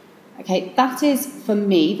 Okay, that is, for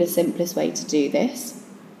me, the simplest way to do this.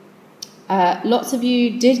 Lots of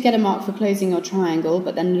you did get a mark for closing your triangle,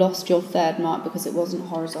 but then lost your third mark because it wasn't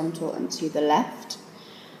horizontal and to the left.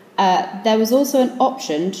 There was also an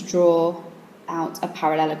option to draw out a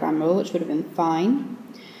parallelogram rule, which would have been fine.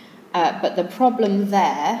 But the problem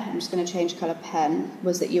there, I'm just going to change colour pen,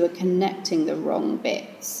 was that you were connecting the wrong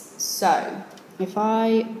bits. So, if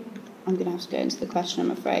I'm going to have to go into the question,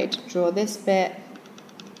 I'm afraid. Draw this bit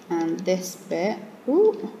and this bit,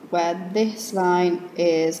 where this line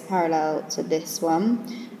is parallel to this one,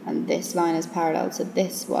 and this line is parallel to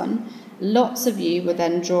this one. Lots of you were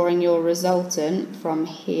then drawing your resultant from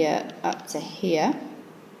here up to here.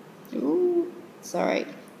 Sorry,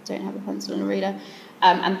 don't have a pencil and a reader.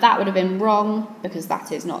 And that would have been wrong because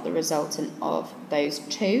that is not the resultant of those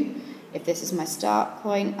two. If this is my start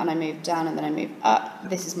point and I move down and then I move up,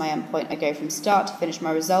 this is my end point. I go from start to finish.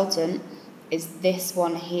 My resultant is this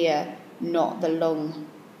one here, not the long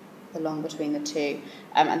between the two.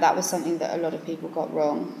 And that was something that a lot of people got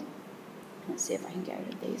wrong. Let's see if I can get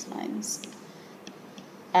rid of these lines.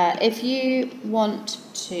 If you want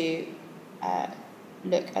to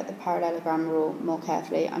look at the parallelogram rule more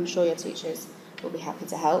carefully, I'm sure your teachers will be happy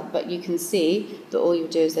to help, but you can see that all you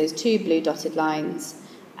do is those two blue dotted lines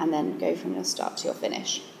and then go from your start to your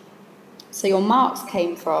finish. So your marks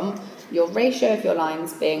came from your ratio of your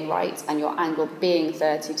lines being right and your angle being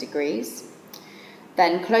 30 degrees,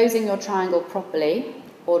 then closing your triangle properly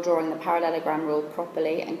or drawing the parallelogram rule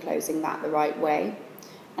properly and closing that the right way,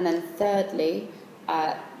 and then thirdly,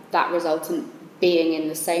 that resultant being in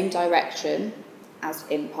the same direction as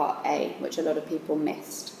in part A, which a lot of people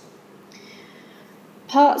missed.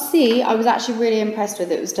 Part C, I was actually really impressed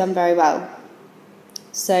with. It was done very well.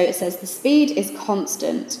 So it says the speed is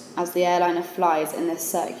constant as the airliner flies in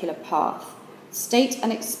this circular path. State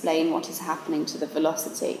and explain what is happening to the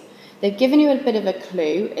velocity. They've given you a bit of a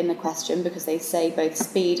clue in the question because they say both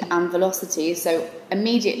speed and velocity. So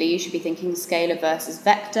immediately you should be thinking scalar versus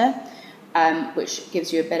vector, which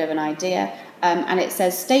gives you a bit of an idea. And it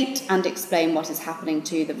says state and explain what is happening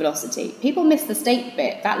to the velocity. People miss the state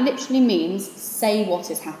bit. That literally means say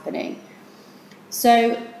what is happening.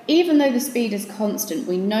 So even though the speed is constant,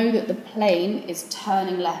 we know that the plane is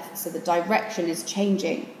turning left, so the direction is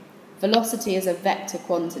changing. Velocity is a vector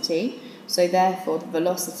quantity, so therefore the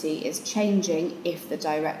velocity is changing if the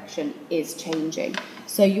direction is changing.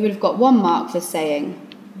 So you would have got 1 mark for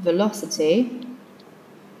saying velocity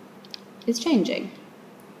is changing.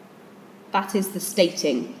 That is the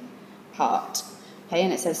stating part. Okay,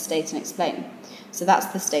 and it says state and explain. So that's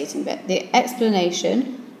the stating bit. The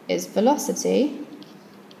explanation is velocity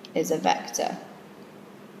is a vector.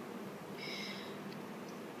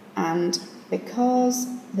 And because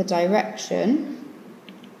the direction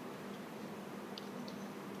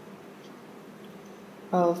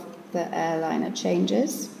of the airliner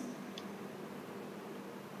changes,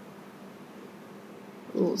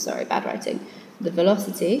 sorry, bad writing, the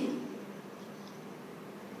velocity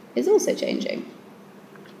is also changing.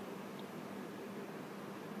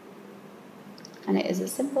 And it is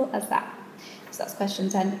as simple as that. So that's question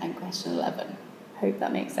 10 and question 11. Hope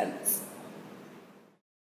that makes sense.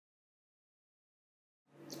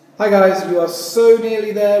 Hi guys, you are so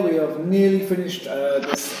nearly there. We have nearly finished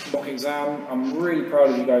this mock exam. I'm really proud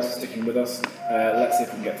of you guys for sticking with us. Let's see if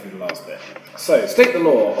we can get through the last bit. So, state the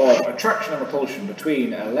law of attraction and repulsion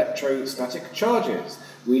between electrostatic charges.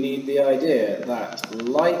 We need the idea that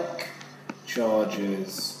like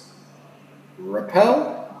charges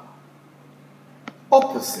repel,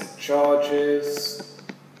 opposite charges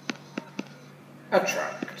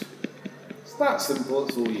attract. It's that simple,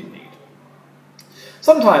 that's all you need.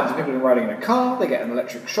 Sometimes when people are riding in a car, they get an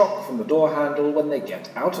electric shock from the door handle when they get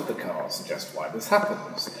out of the car, suggest why this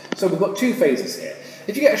happens. So we've got 2 phases here.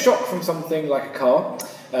 If you get a shock from something like a car,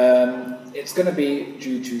 it's going to be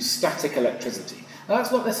due to static electricity. Now,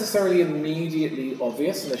 that's not necessarily immediately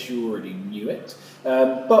obvious unless you already knew it,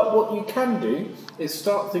 but what you can do is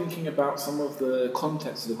start thinking about some of the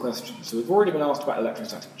context of the question. So we've already been asked about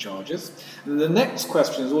electrostatic charges, and the next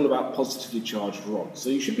question is all about positively charged rods. So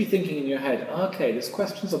you should be thinking in your head, okay, this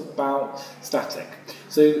question's about static.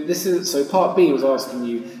 So part B was asking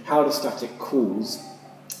you how does static cause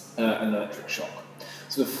an electric shock.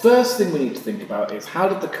 So the first thing we need to think about is how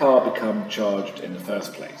did the car become charged in the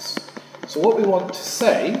first place? So what we want to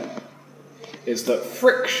say is that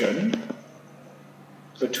friction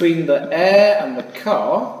between the air and the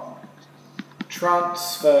car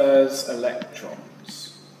transfers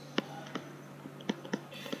electrons.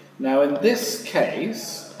 Now in this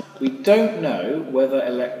case, we don't know whether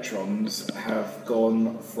electrons have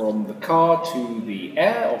gone from the car to the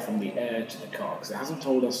air or from the air to the car, because it hasn't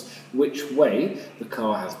told us which way the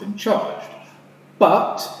car has been charged.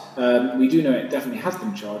 But we do know it definitely has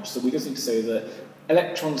been charged, so we just need to say that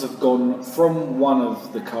electrons have gone from one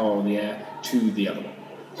of the car or the air to the other one.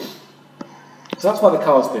 So that's why the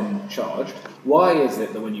car's been charged. Why is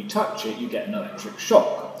it that when you touch it, you get an electric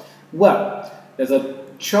shock? Well, there's a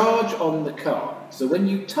charge on the car. So when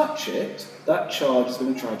you touch it, that charge is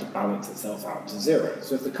going to try to balance itself out to zero.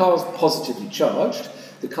 So if the car is positively charged,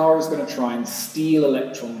 the car is going to try and steal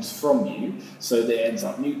electrons from you so that it ends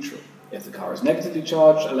up neutral. If the car is negatively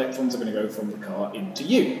charged, electrons are going to go from the car into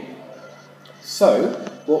you. So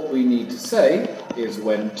what we need to say is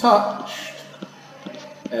when touched,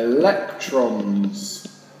 electrons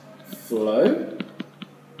flow,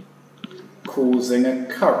 causing a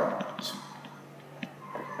current.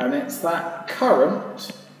 And it's that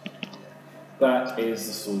current that is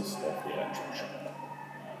the source of the electron shock.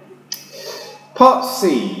 Part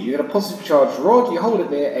C, you get a positive charged rod, you hold it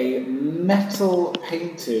near a metal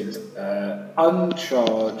painted,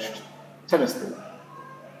 uncharged tennis ball.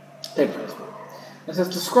 Paper tennis ball. It says,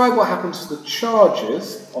 describe what happens to the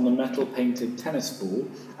charges on the metal painted tennis ball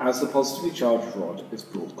as the positively charged rod is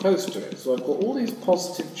brought close to it. So I've got all these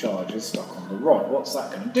positive charges stuck on the rod. What's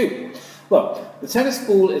that going to do? Well, the table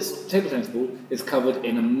tennis ball is covered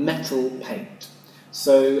in a metal paint.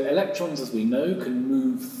 So electrons, as we know, can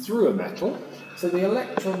move through a metal. So the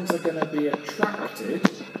electrons are going to be attracted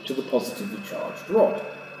to the positively charged rod.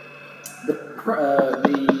 The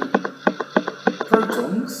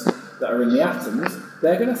protons that are in the atoms,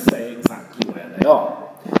 they're going to stay exactly where they are.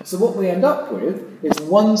 So what we end up with is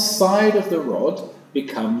one side of the rod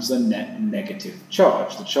becomes a net negative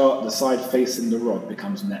charge. The side facing the rod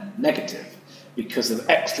becomes net negative because of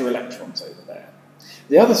extra electrons over there.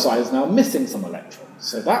 The other side is now missing some electrons,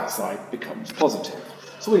 so that side becomes positive.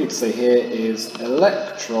 So what we need to say here is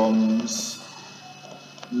electrons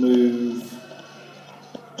move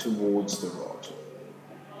towards the rod.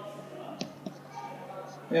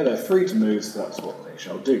 Yeah, they're free to move, so that's what they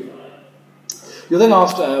shall do. You're then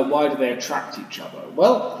asked, why do they attract each other?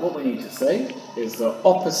 Well, what we need to say is that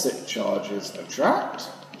opposite charges attract,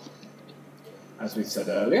 as we said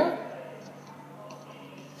earlier.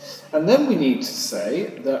 And then we need to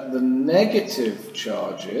say that the negative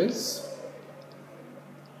charges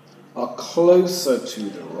are closer to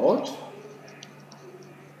the rod.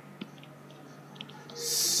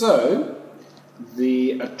 So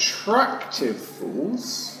the attractive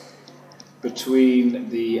force between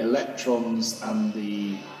the electrons and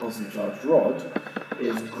the positively charged rod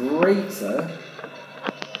is greater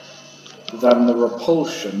than the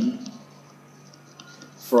repulsion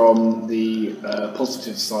from the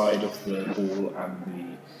positive side of the ball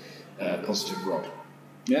and the positive rod.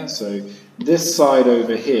 Yeah, so this side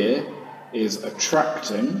over here is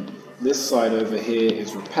attracting, this side over here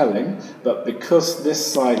is repelling, but because this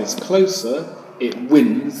side is closer, it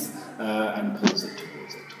wins and pulls it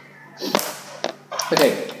towards it.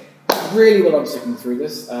 Okay, really well done sticking through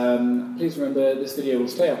this. Please remember this video will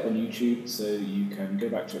stay up on YouTube, so you can go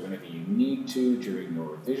back to it whenever you need to during your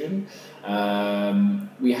revision.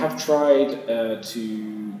 We have tried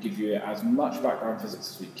to give you as much background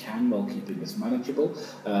physics as we can while keeping this manageable.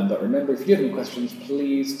 But remember, if you have any questions,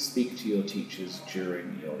 please speak to your teachers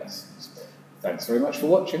during your lessons. Thanks very much for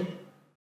watching.